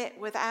taking it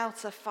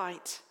without a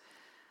fight.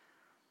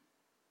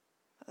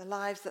 But the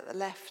lives that were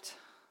left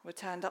were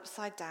turned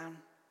upside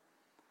down.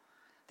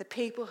 The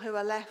people who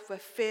were left were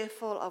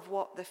fearful of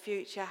what the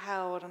future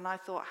held, and I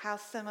thought, how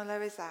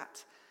similar is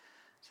that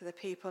to the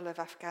people of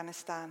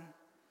Afghanistan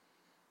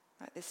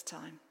at this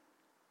time?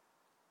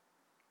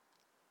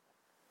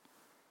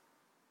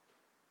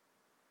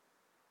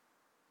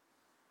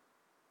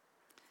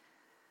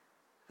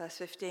 Verse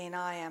 15,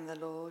 "I am the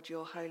Lord,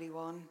 your Holy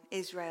One,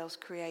 Israel's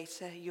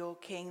Creator, your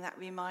King." That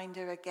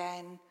reminder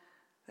again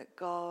that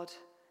God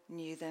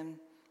knew them.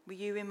 Were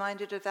you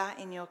reminded of that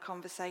in your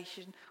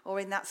conversation or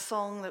in that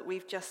song that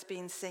we've just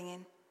been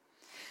singing?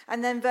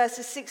 And then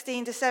verses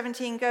 16 to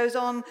 17 goes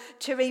on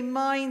to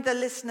remind the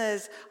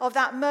listeners of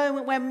that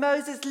moment when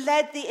Moses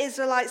led the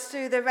Israelites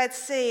through the Red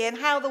Sea and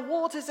how the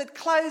waters had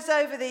closed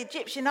over the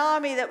Egyptian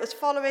army that was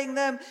following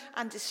them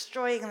and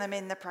destroying them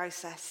in the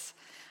process.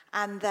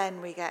 And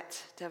then we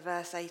get to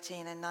verse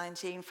 18 and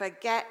 19.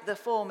 "Forget the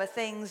former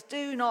things.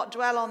 Do not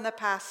dwell on the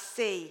past.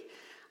 See,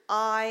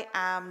 I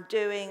am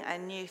doing a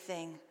new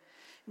thing.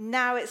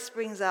 Now it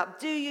springs up.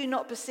 Do you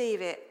not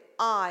perceive it?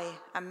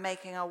 I am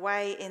making a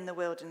way in the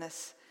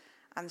wilderness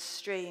and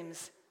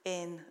streams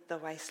in the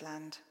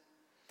wasteland."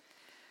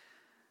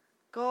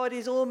 God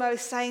is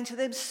almost saying to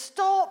them,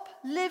 stop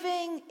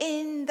living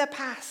in the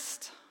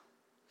past.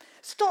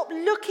 Stop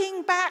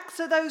looking back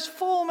to those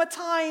former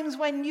times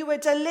when you were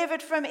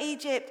delivered from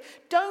Egypt.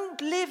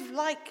 Don't live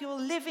like you're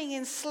living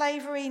in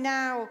slavery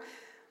now.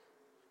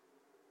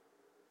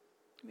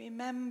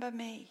 Remember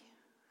me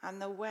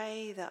and the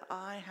way that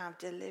I have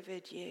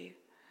delivered you.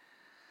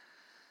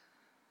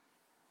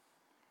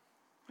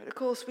 But of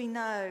course we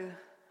know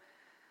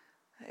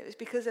it was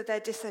because of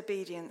their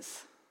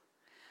disobedience.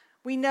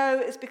 We know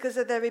it's because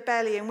of their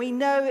rebellion. We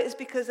know it's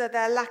because of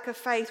their lack of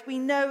faith. We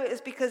know it's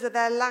because of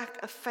their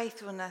lack of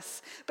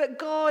faithfulness. But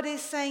God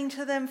is saying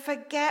to them,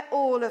 forget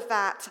all of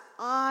that.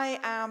 I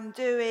am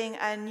doing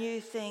a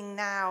new thing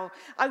now.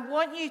 I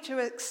want you to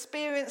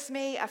experience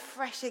me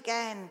afresh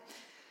again.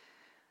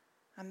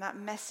 And that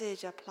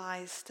message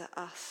applies to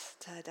us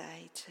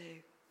today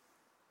too.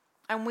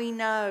 And we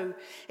know,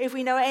 if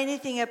we know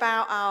anything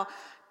about our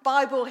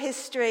Bible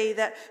history,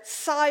 that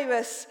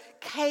Cyrus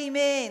came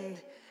in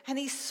and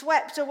he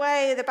swept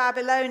away the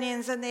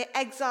Babylonians, and the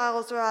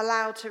exiles were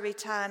allowed to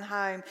return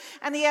home.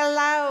 And he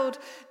allowed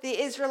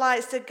the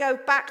Israelites to go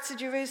back to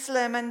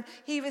Jerusalem, and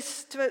he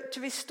was to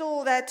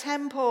restore their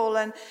temple.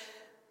 And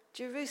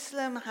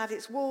Jerusalem had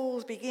its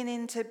walls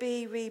beginning to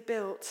be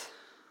rebuilt.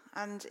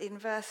 And in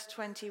verse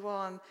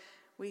 21,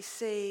 we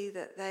see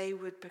that they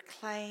would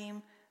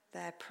proclaim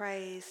their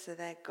praise to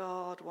their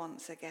God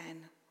once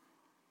again.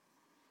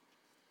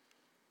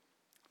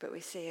 But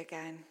we see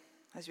again,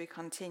 as we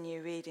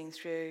continue reading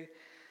through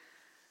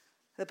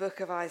the book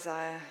of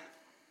Isaiah,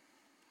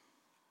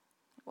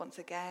 once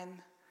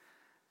again,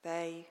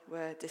 they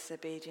were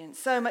disobedient.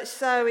 So much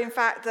so, in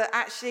fact, that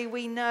actually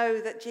we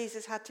know that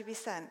Jesus had to be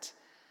sent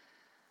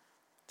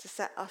to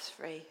set us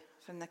free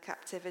from the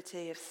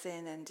captivity of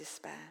sin and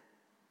despair.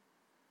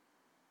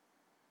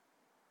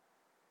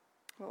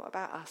 What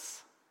about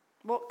us?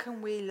 What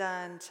can we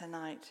learn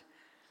tonight?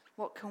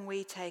 What can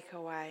we take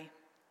away?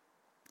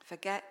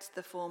 Forget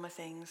the former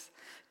things.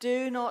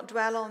 Do not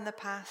dwell on the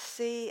past.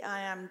 See, I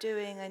am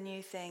doing a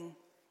new thing.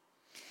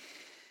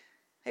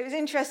 It was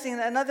interesting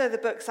that another of the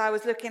books I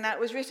was looking at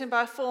was written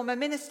by a former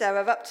minister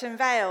of Upton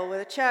Vale, with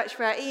a church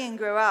where Ian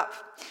grew up.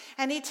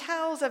 And he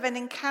tells of an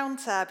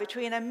encounter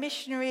between a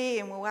missionary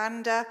in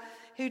Rwanda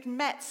who'd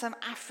met some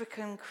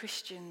African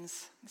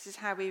Christians. This is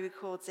how he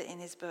records it in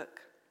his book.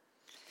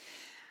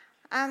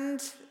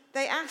 And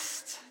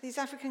these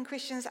African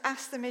Christians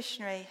asked the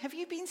missionary, "Have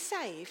you been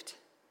saved?"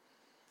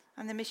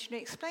 And the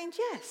missionary explained,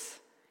 yes,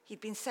 he'd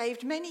been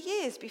saved many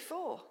years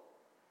before.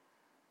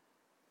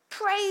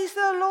 "Praise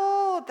the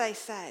Lord," they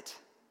said.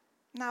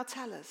 "Now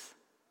tell us,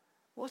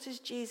 what has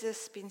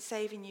Jesus been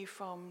saving you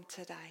from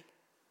today?"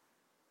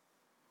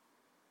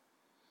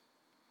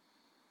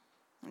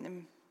 And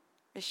the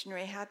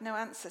missionary had no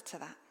answer to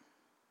that.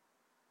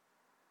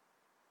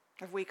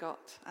 Have we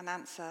got an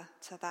answer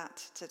to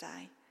that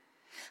today?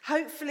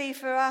 Hopefully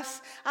for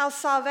us, our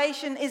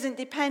salvation isn't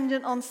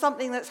dependent on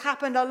something that's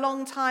happened a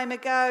long time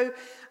ago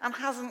and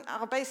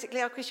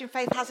our Christian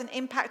faith hasn't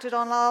impacted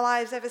on our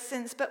lives ever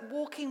since, but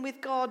walking with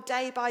God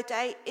day by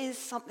day is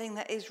something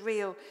that is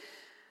real.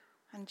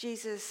 And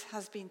Jesus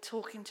has been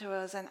talking to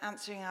us and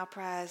answering our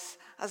prayers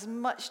as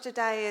much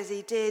today as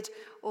he did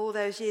all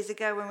those years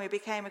ago when we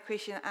became a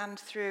Christian and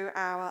through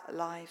our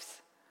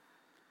lives.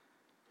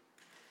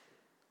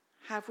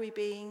 Have we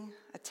been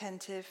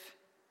attentive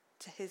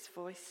to his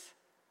voice?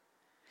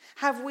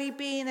 Have we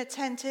been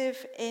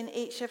attentive in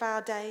each of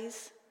our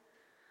days?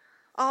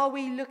 Are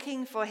we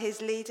looking for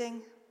his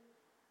leading?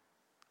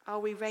 Are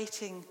we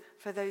waiting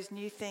for those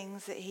new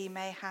things that he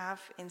may have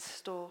in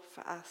store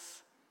for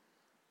us?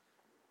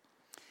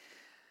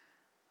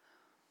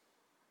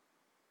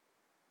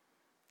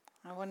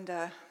 I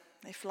wonder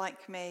if,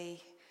 like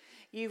me,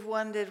 you've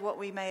wondered what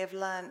we may have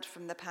learnt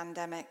from the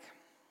pandemic.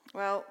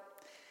 Well,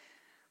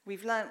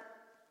 we've learnt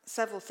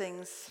several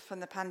things from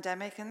the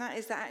pandemic, and that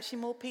is that actually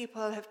more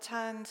people have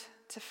turned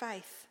to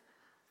faith,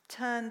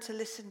 turned to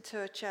listen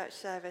to a church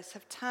service,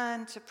 have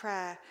turned to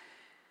prayer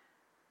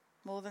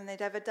more than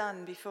they'd ever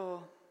done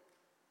before.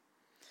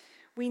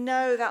 We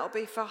know that will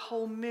be for a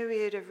whole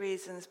myriad of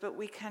reasons, but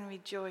we can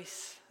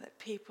rejoice that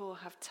people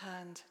have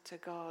turned to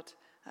God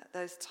at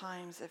those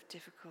times of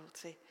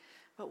difficulty.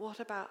 But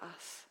what about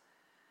us?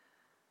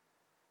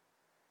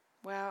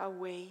 Where are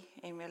we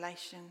in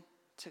relation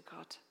to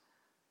God?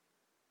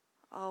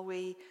 Are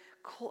we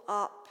caught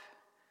up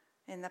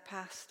in the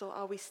past, or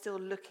are we still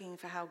looking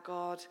for how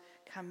God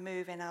can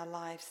move in our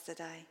lives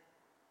today?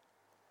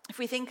 If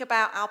we think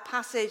about our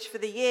passage for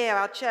the year,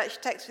 our church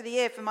text for the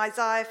year from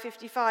Isaiah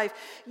 55,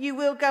 "You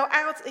will go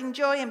out in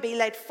joy and be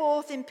led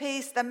forth in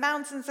peace. The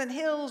mountains and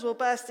hills will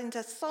burst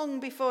into song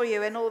before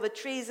you, and all the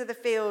trees of the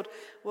field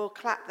will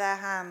clap their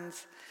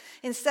hands.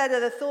 Instead of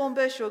the thorn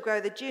bush will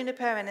grow the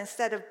juniper, and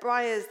instead of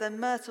briars the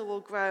myrtle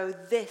will grow.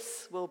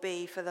 This will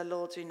be for the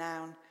Lord's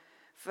renown,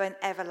 for an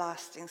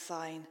everlasting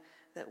sign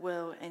that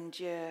will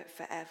endure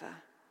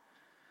forever."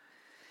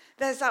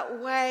 There's that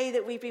way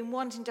that we've been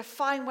wanting to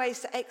find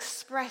ways to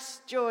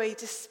express joy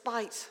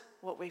despite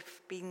what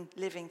we've been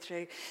living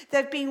through.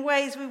 There have been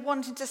ways we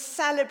wanted to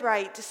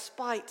celebrate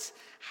despite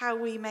how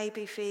we may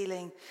be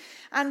feeling.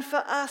 And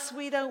for us,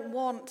 we don't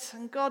want,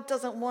 and God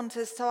doesn't want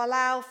us to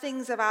allow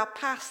things of our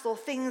past or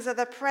things of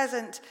the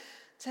present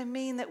to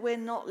mean that we're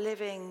not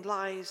living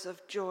lives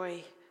of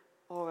joy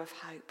or of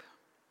hope.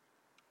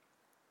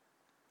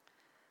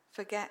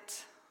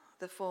 Forget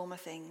the former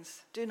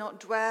things. Do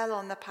not dwell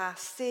on the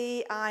past.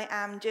 See, I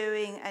am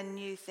doing a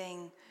new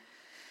thing.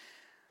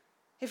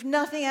 If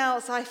nothing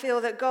else, I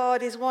feel that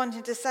God is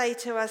wanting to say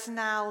to us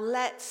now,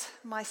 let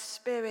my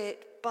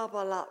spirit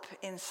bubble up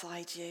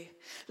inside you.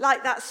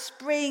 Like that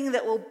spring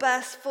that will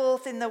burst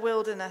forth in the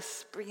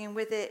wilderness, bringing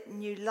with it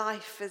new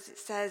life, as it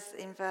says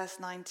in verse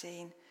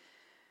 19.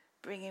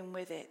 Bringing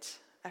with it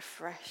a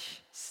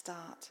fresh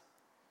start.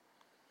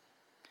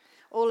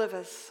 All of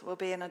us will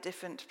be in a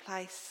different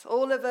place.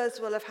 All of us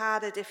will have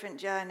had a different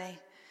journey.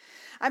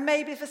 And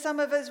maybe for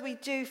some of us, we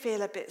do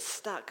feel a bit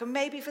stuck. And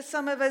maybe for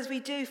some of us, we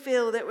do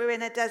feel that we're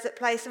in a desert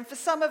place. And for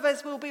some of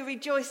us, we'll be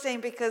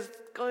rejoicing because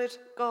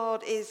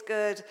God is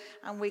good,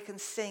 and we can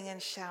sing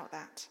and shout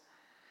that.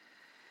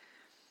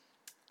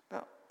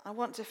 But I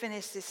want to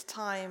finish this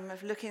time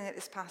of looking at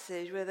this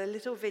passage with a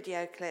little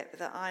video clip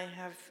that I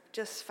have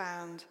just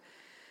found.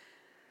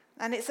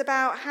 And it's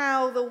about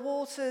how the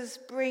waters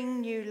bring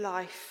new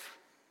life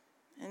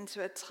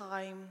into a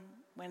time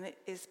when it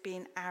is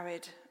being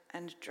arid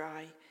and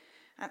dry.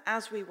 And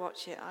as we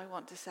watch it, I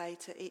want to say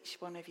to each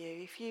one of you,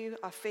 if you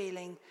are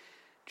feeling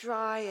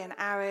dry and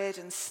arid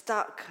and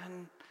stuck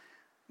and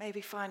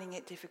maybe finding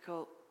it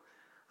difficult,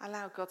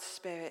 allow God's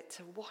Spirit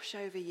to wash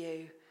over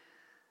you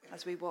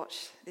as we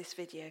watch this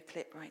video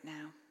clip right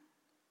now.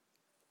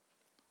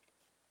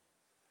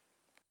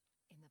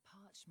 In the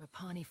parched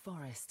Mopani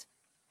forest,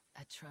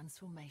 a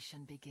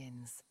transformation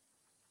begins.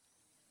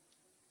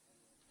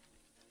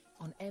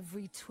 On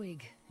every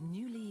twig,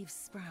 new leaves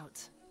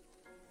sprout.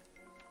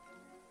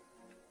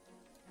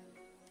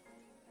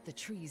 The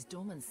tree's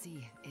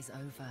dormancy is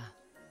over.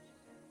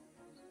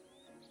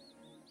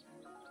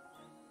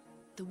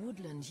 The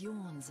woodland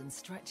yawns and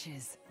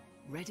stretches,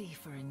 ready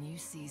for a new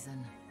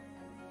season.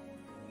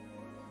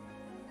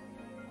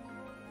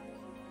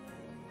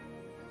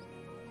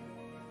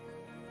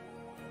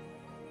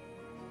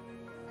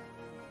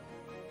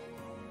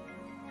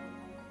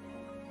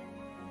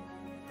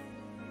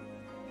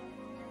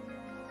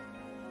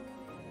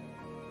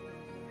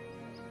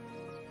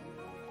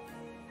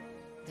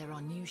 There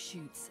are new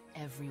shoots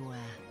everywhere.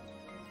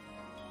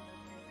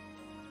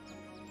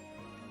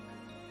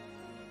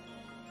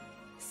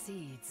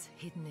 Seeds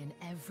hidden in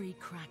every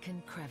crack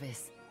and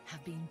crevice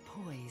have been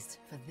poised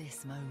for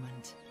this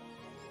moment.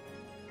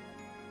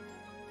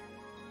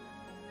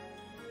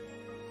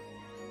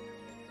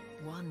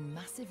 One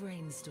massive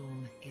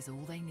rainstorm is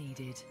all they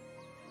needed.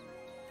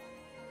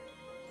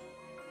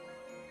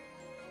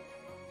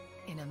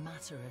 In a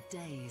matter of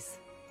days,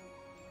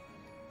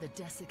 the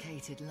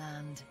desiccated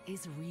land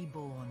is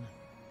reborn.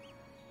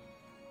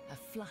 A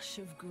flush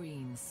of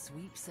green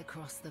sweeps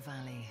across the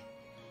valley.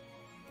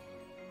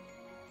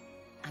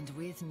 And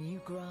with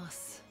new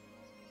grass,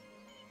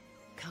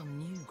 come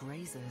new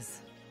grazers.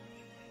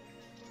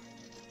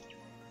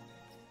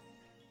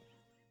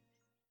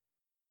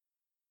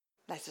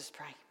 Let us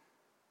pray.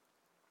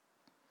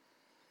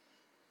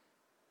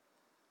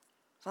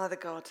 Father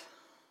God,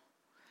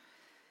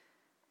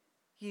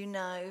 you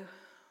know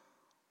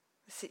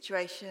the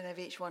situation of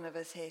each one of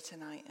us here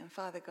tonight. And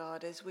Father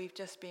God, as we've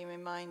just been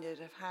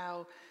reminded of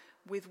how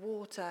with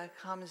water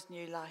comes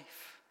new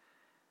life,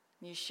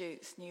 new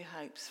shoots, new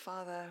hopes.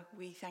 Father,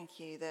 we thank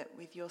you that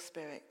with your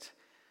Spirit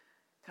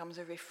comes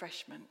a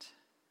refreshment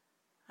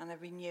and a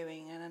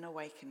renewing and an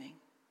awakening.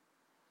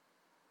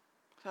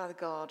 Father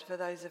God, for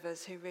those of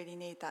us who really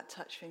need that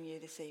touch from you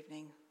this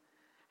evening,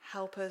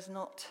 help us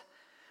not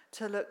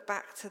to look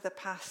back to the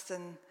past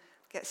and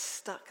get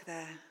stuck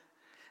there,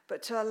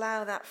 but to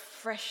allow that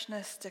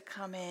freshness to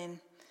come in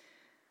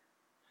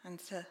and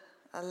to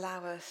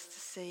allow us to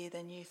see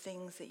the new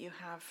things that you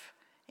have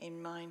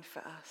in mind for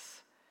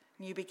us.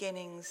 New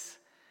beginnings,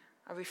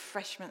 a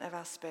refreshment of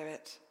our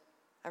spirit,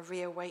 a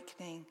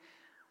reawakening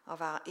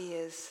of our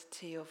ears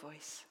to your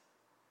voice.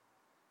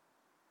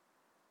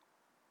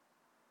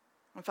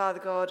 And Father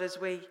God,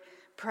 as we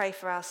pray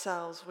for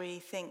ourselves, we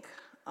think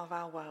of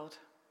our world,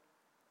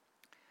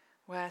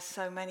 where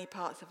so many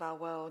parts of our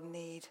world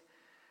need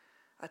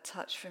a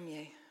touch from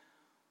you.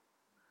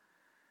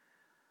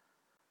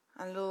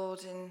 And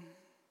Lord, in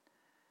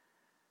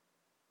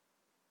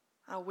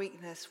our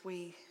weakness,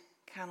 we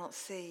cannot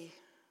see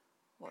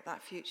what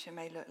that future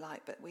may look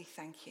like, but we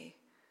thank you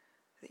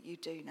that you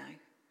do know,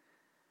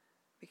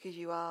 because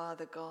you are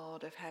the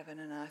God of heaven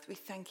and earth. We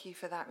thank you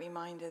for that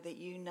reminder that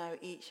you know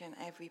each and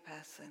every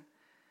person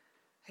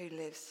who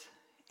lives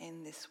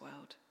in this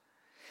world.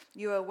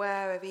 You are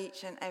aware of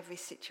each and every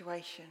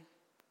situation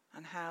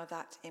and how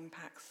that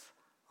impacts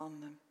on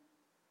them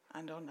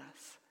and on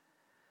us.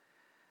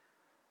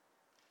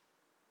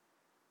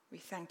 We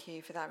thank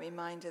you for that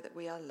reminder that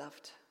we are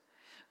loved.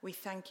 We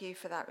thank you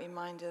for that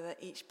reminder that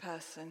each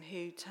person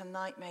who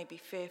tonight may be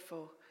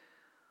fearful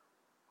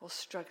or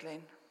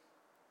struggling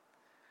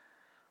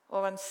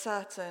or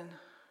uncertain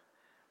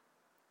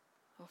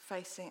or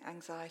facing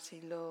anxiety,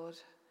 Lord,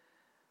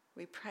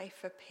 we pray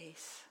for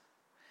peace.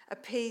 A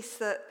peace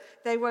that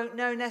they won't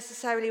know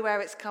necessarily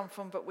where it's come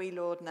from, but we,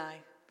 Lord, know,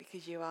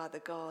 because you are the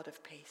God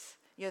of peace.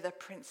 You're the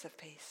Prince of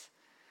Peace.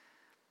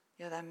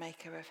 You're the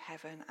maker of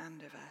heaven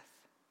and of earth.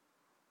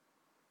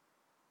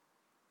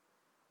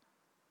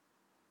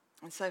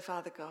 And so,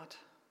 Father God,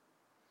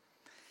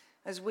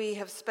 as we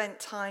have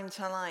spent time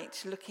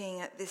tonight looking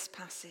at this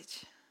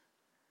passage,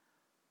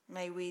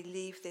 may we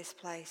leave this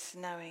place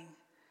knowing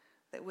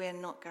that we're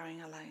not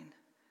going alone,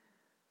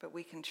 but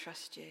we can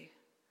trust you.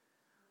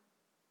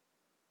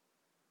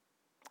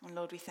 And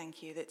Lord, we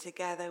thank you that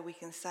together we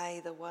can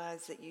say the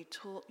words that you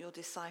taught your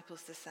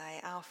disciples to say,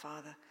 Our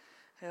Father,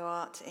 who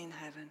art in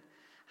heaven,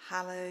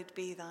 hallowed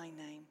be thy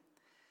name.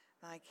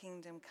 Thy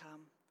kingdom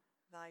come,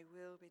 thy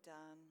will be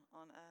done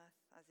on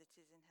earth as it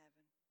is in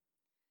heaven.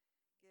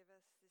 Give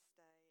us this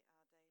day our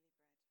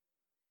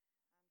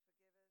daily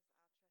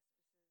bread, and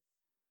forgive us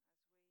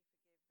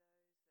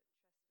our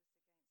trespasses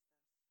as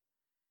we forgive those that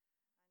trespass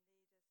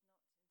against us. And lead us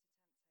not into temptation,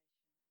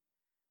 but deliver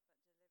us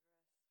from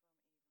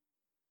evil.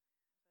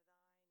 For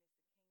thine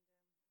is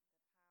the kingdom,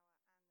 the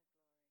power, and the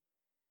glory,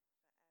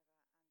 forever and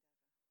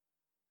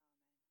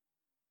ever.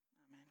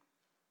 Amen. Amen.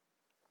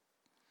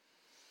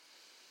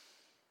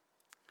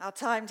 Our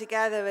time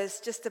together is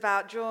just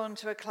about drawn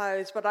to a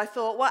close, but I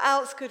thought, what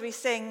else could we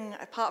sing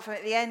apart from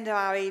at the end of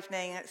our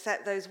evening,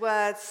 except those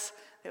words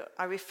that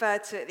I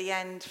referred to at the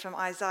end from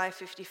Isaiah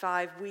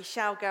 55, we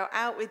shall go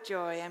out with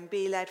joy and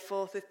be led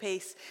forth with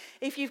peace.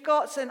 If you've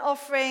got an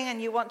offering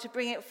and you want to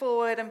bring it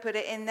forward and put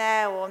it in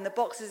there or on the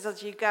boxes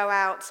as you go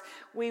out,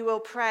 we will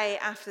pray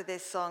after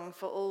this song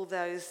for all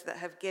those that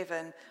have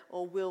given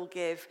or will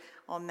give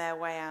on their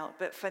way out.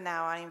 But for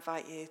now, I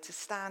invite you to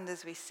stand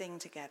as we sing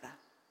together.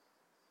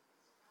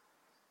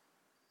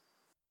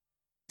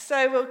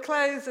 So we'll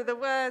close with the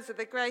words of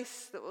the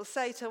grace that we'll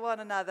say to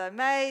one another.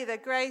 May the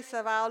grace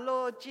of our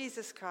Lord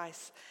Jesus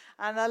Christ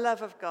and the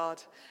love of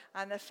God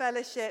and the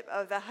fellowship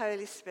of the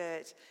Holy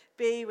Spirit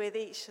be with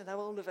each and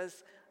all of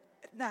us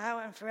now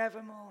and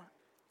forevermore.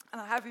 And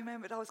I have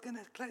remembered I was going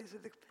to close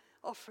with the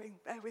offering.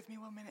 Bear with me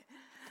 1 minute.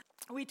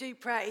 We do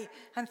pray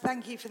and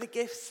thank you for the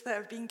gifts that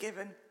have been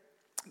given,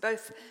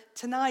 both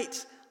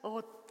tonight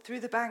or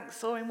through the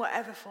banks or in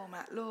whatever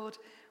format. Lord,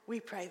 we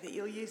pray that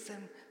you'll use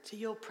them to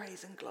your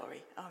praise and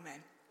glory. Amen.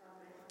 Amen.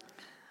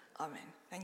 Amen. Thank you.